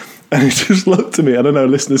song, and he just looked at me. I don't know,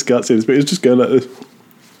 listeners can't see this, but he was just going like this.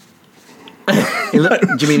 Do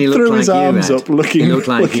you mean he looked threw like his you, arms Ed? up, looking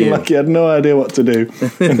like he had no idea what to do,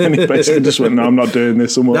 and then he basically just went, "No, I'm not doing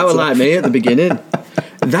this." And that was like me at the beginning.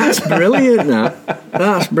 That's brilliant.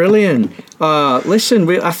 That's brilliant. Listen,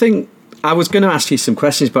 I think I was going to ask you some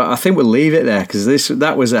questions, but I think we'll leave it there because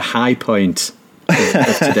that was a high point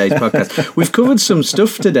of today's podcast. We've covered some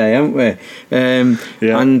stuff today, haven't we? And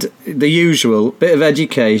the usual bit of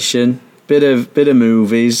education, bit of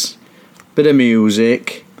movies, bit of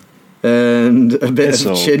music. And a bit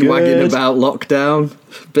of chin wagging about lockdown,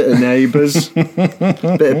 bit of neighbours, bit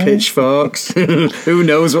of pitchforks. Who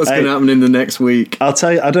knows what's going to happen in the next week? I'll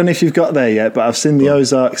tell you, I don't know if you've got there yet, but I've seen the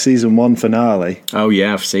Ozark season 1 finale. Oh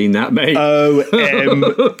yeah, I've seen that, mate.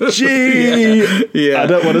 OMG! Yeah. I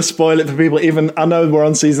don't want to spoil it for people. Even I know we're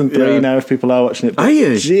on season 3 now. If people are watching it, are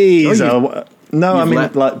you? Jeez! No, I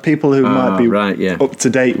mean like people who might be up to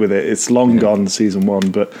date with it. It's long gone, season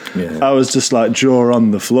 1, but I was just like jaw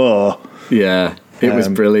on the floor. Yeah, it was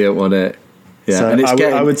brilliant, wasn't it? Yeah, so and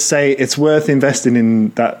I would say it's worth investing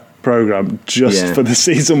in that program just for the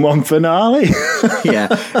season 1 finale. Yeah,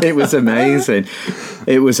 it was amazing.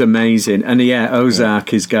 It was amazing, and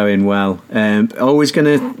Ozark is going well.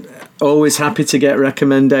 Always happy to get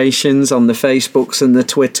recommendations on the Facebooks and the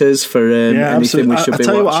Twitters for anything we should be watching. I'll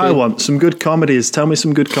tell you what I want, some good comedies. Tell me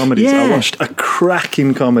some good comedies. Yeah. I watched a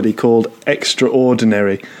cracking comedy called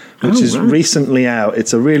Extraordinary, which is recently out.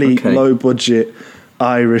 It's a really low-budget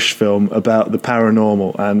Irish film about the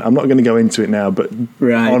paranormal, and I'm not going to go into it now, but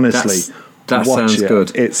honestly, that watch sounds it.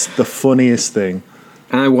 good. It's the funniest thing.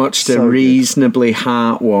 I watched a reasonably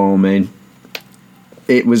heartwarming.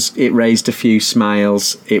 It raised a few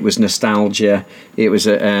smiles. It was nostalgia. It was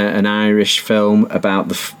an Irish film about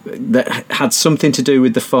that had something to do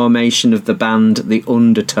with the formation of the band The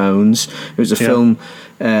Undertones. It was a film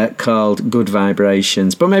called Good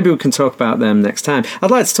Vibrations, but maybe we can talk about them next time.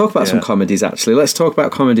 I'd like to talk about some comedies, actually. Let's talk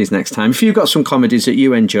about comedies next time. If you've got some comedies that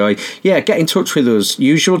you enjoy, get in touch with us.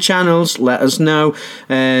 Usual channels, let us know,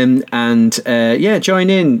 and join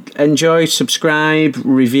in, enjoy, subscribe,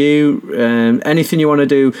 review, anything you want to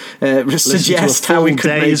do. Suggest how we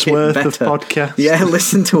could make it worth better. Of podcast. Yeah,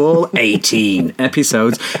 listen to all 18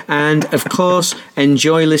 episodes, and of course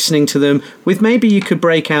enjoy listening to them with, maybe you could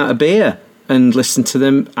break out a beer and listen to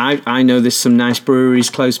them. I know there's some nice breweries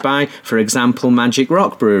close by. For example, Magic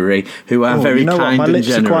Rock Brewery, who are very kind My and lips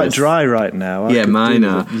generous. are quite dry right now. Mine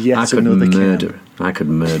are. I could murder. I could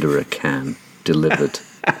murder a can delivered.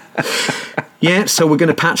 So we're going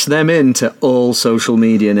to patch them into all social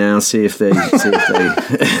media now. See if they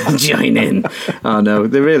join in. Oh no,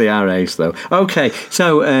 they really are ace though. Okay,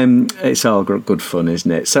 so it's all good fun,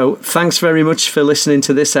 isn't it? So thanks very much for listening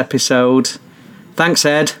to this episode. Thanks,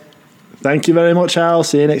 Ed. Thank you very much, Al.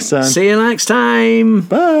 See you next time. See you next time.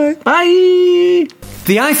 Bye. Bye.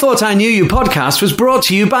 The I Thought I Knew You podcast was brought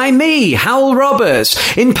to you by me, Howell Roberts,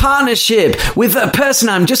 in partnership with a person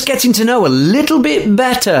I'm just getting to know a little bit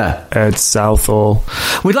better, Ed Southall.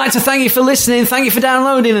 We'd like to thank you for listening, thank you for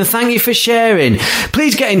downloading, and thank you for sharing.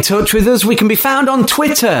 Please get in touch with us. We can be found on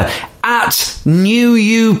Twitter at New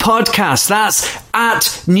You Podcast. That's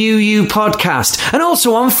at New You Podcast. And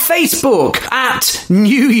also on Facebook at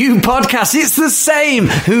New You Podcast. It's the same.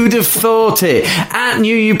 Who'd have thought it? At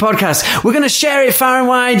New You Podcast. We're going to share it far and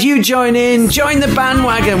wide. You join in. Join the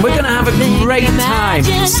bandwagon. We're going to have a great time.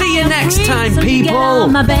 See you next time, people. Get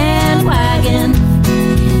on my bandwagon.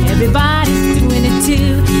 Everybody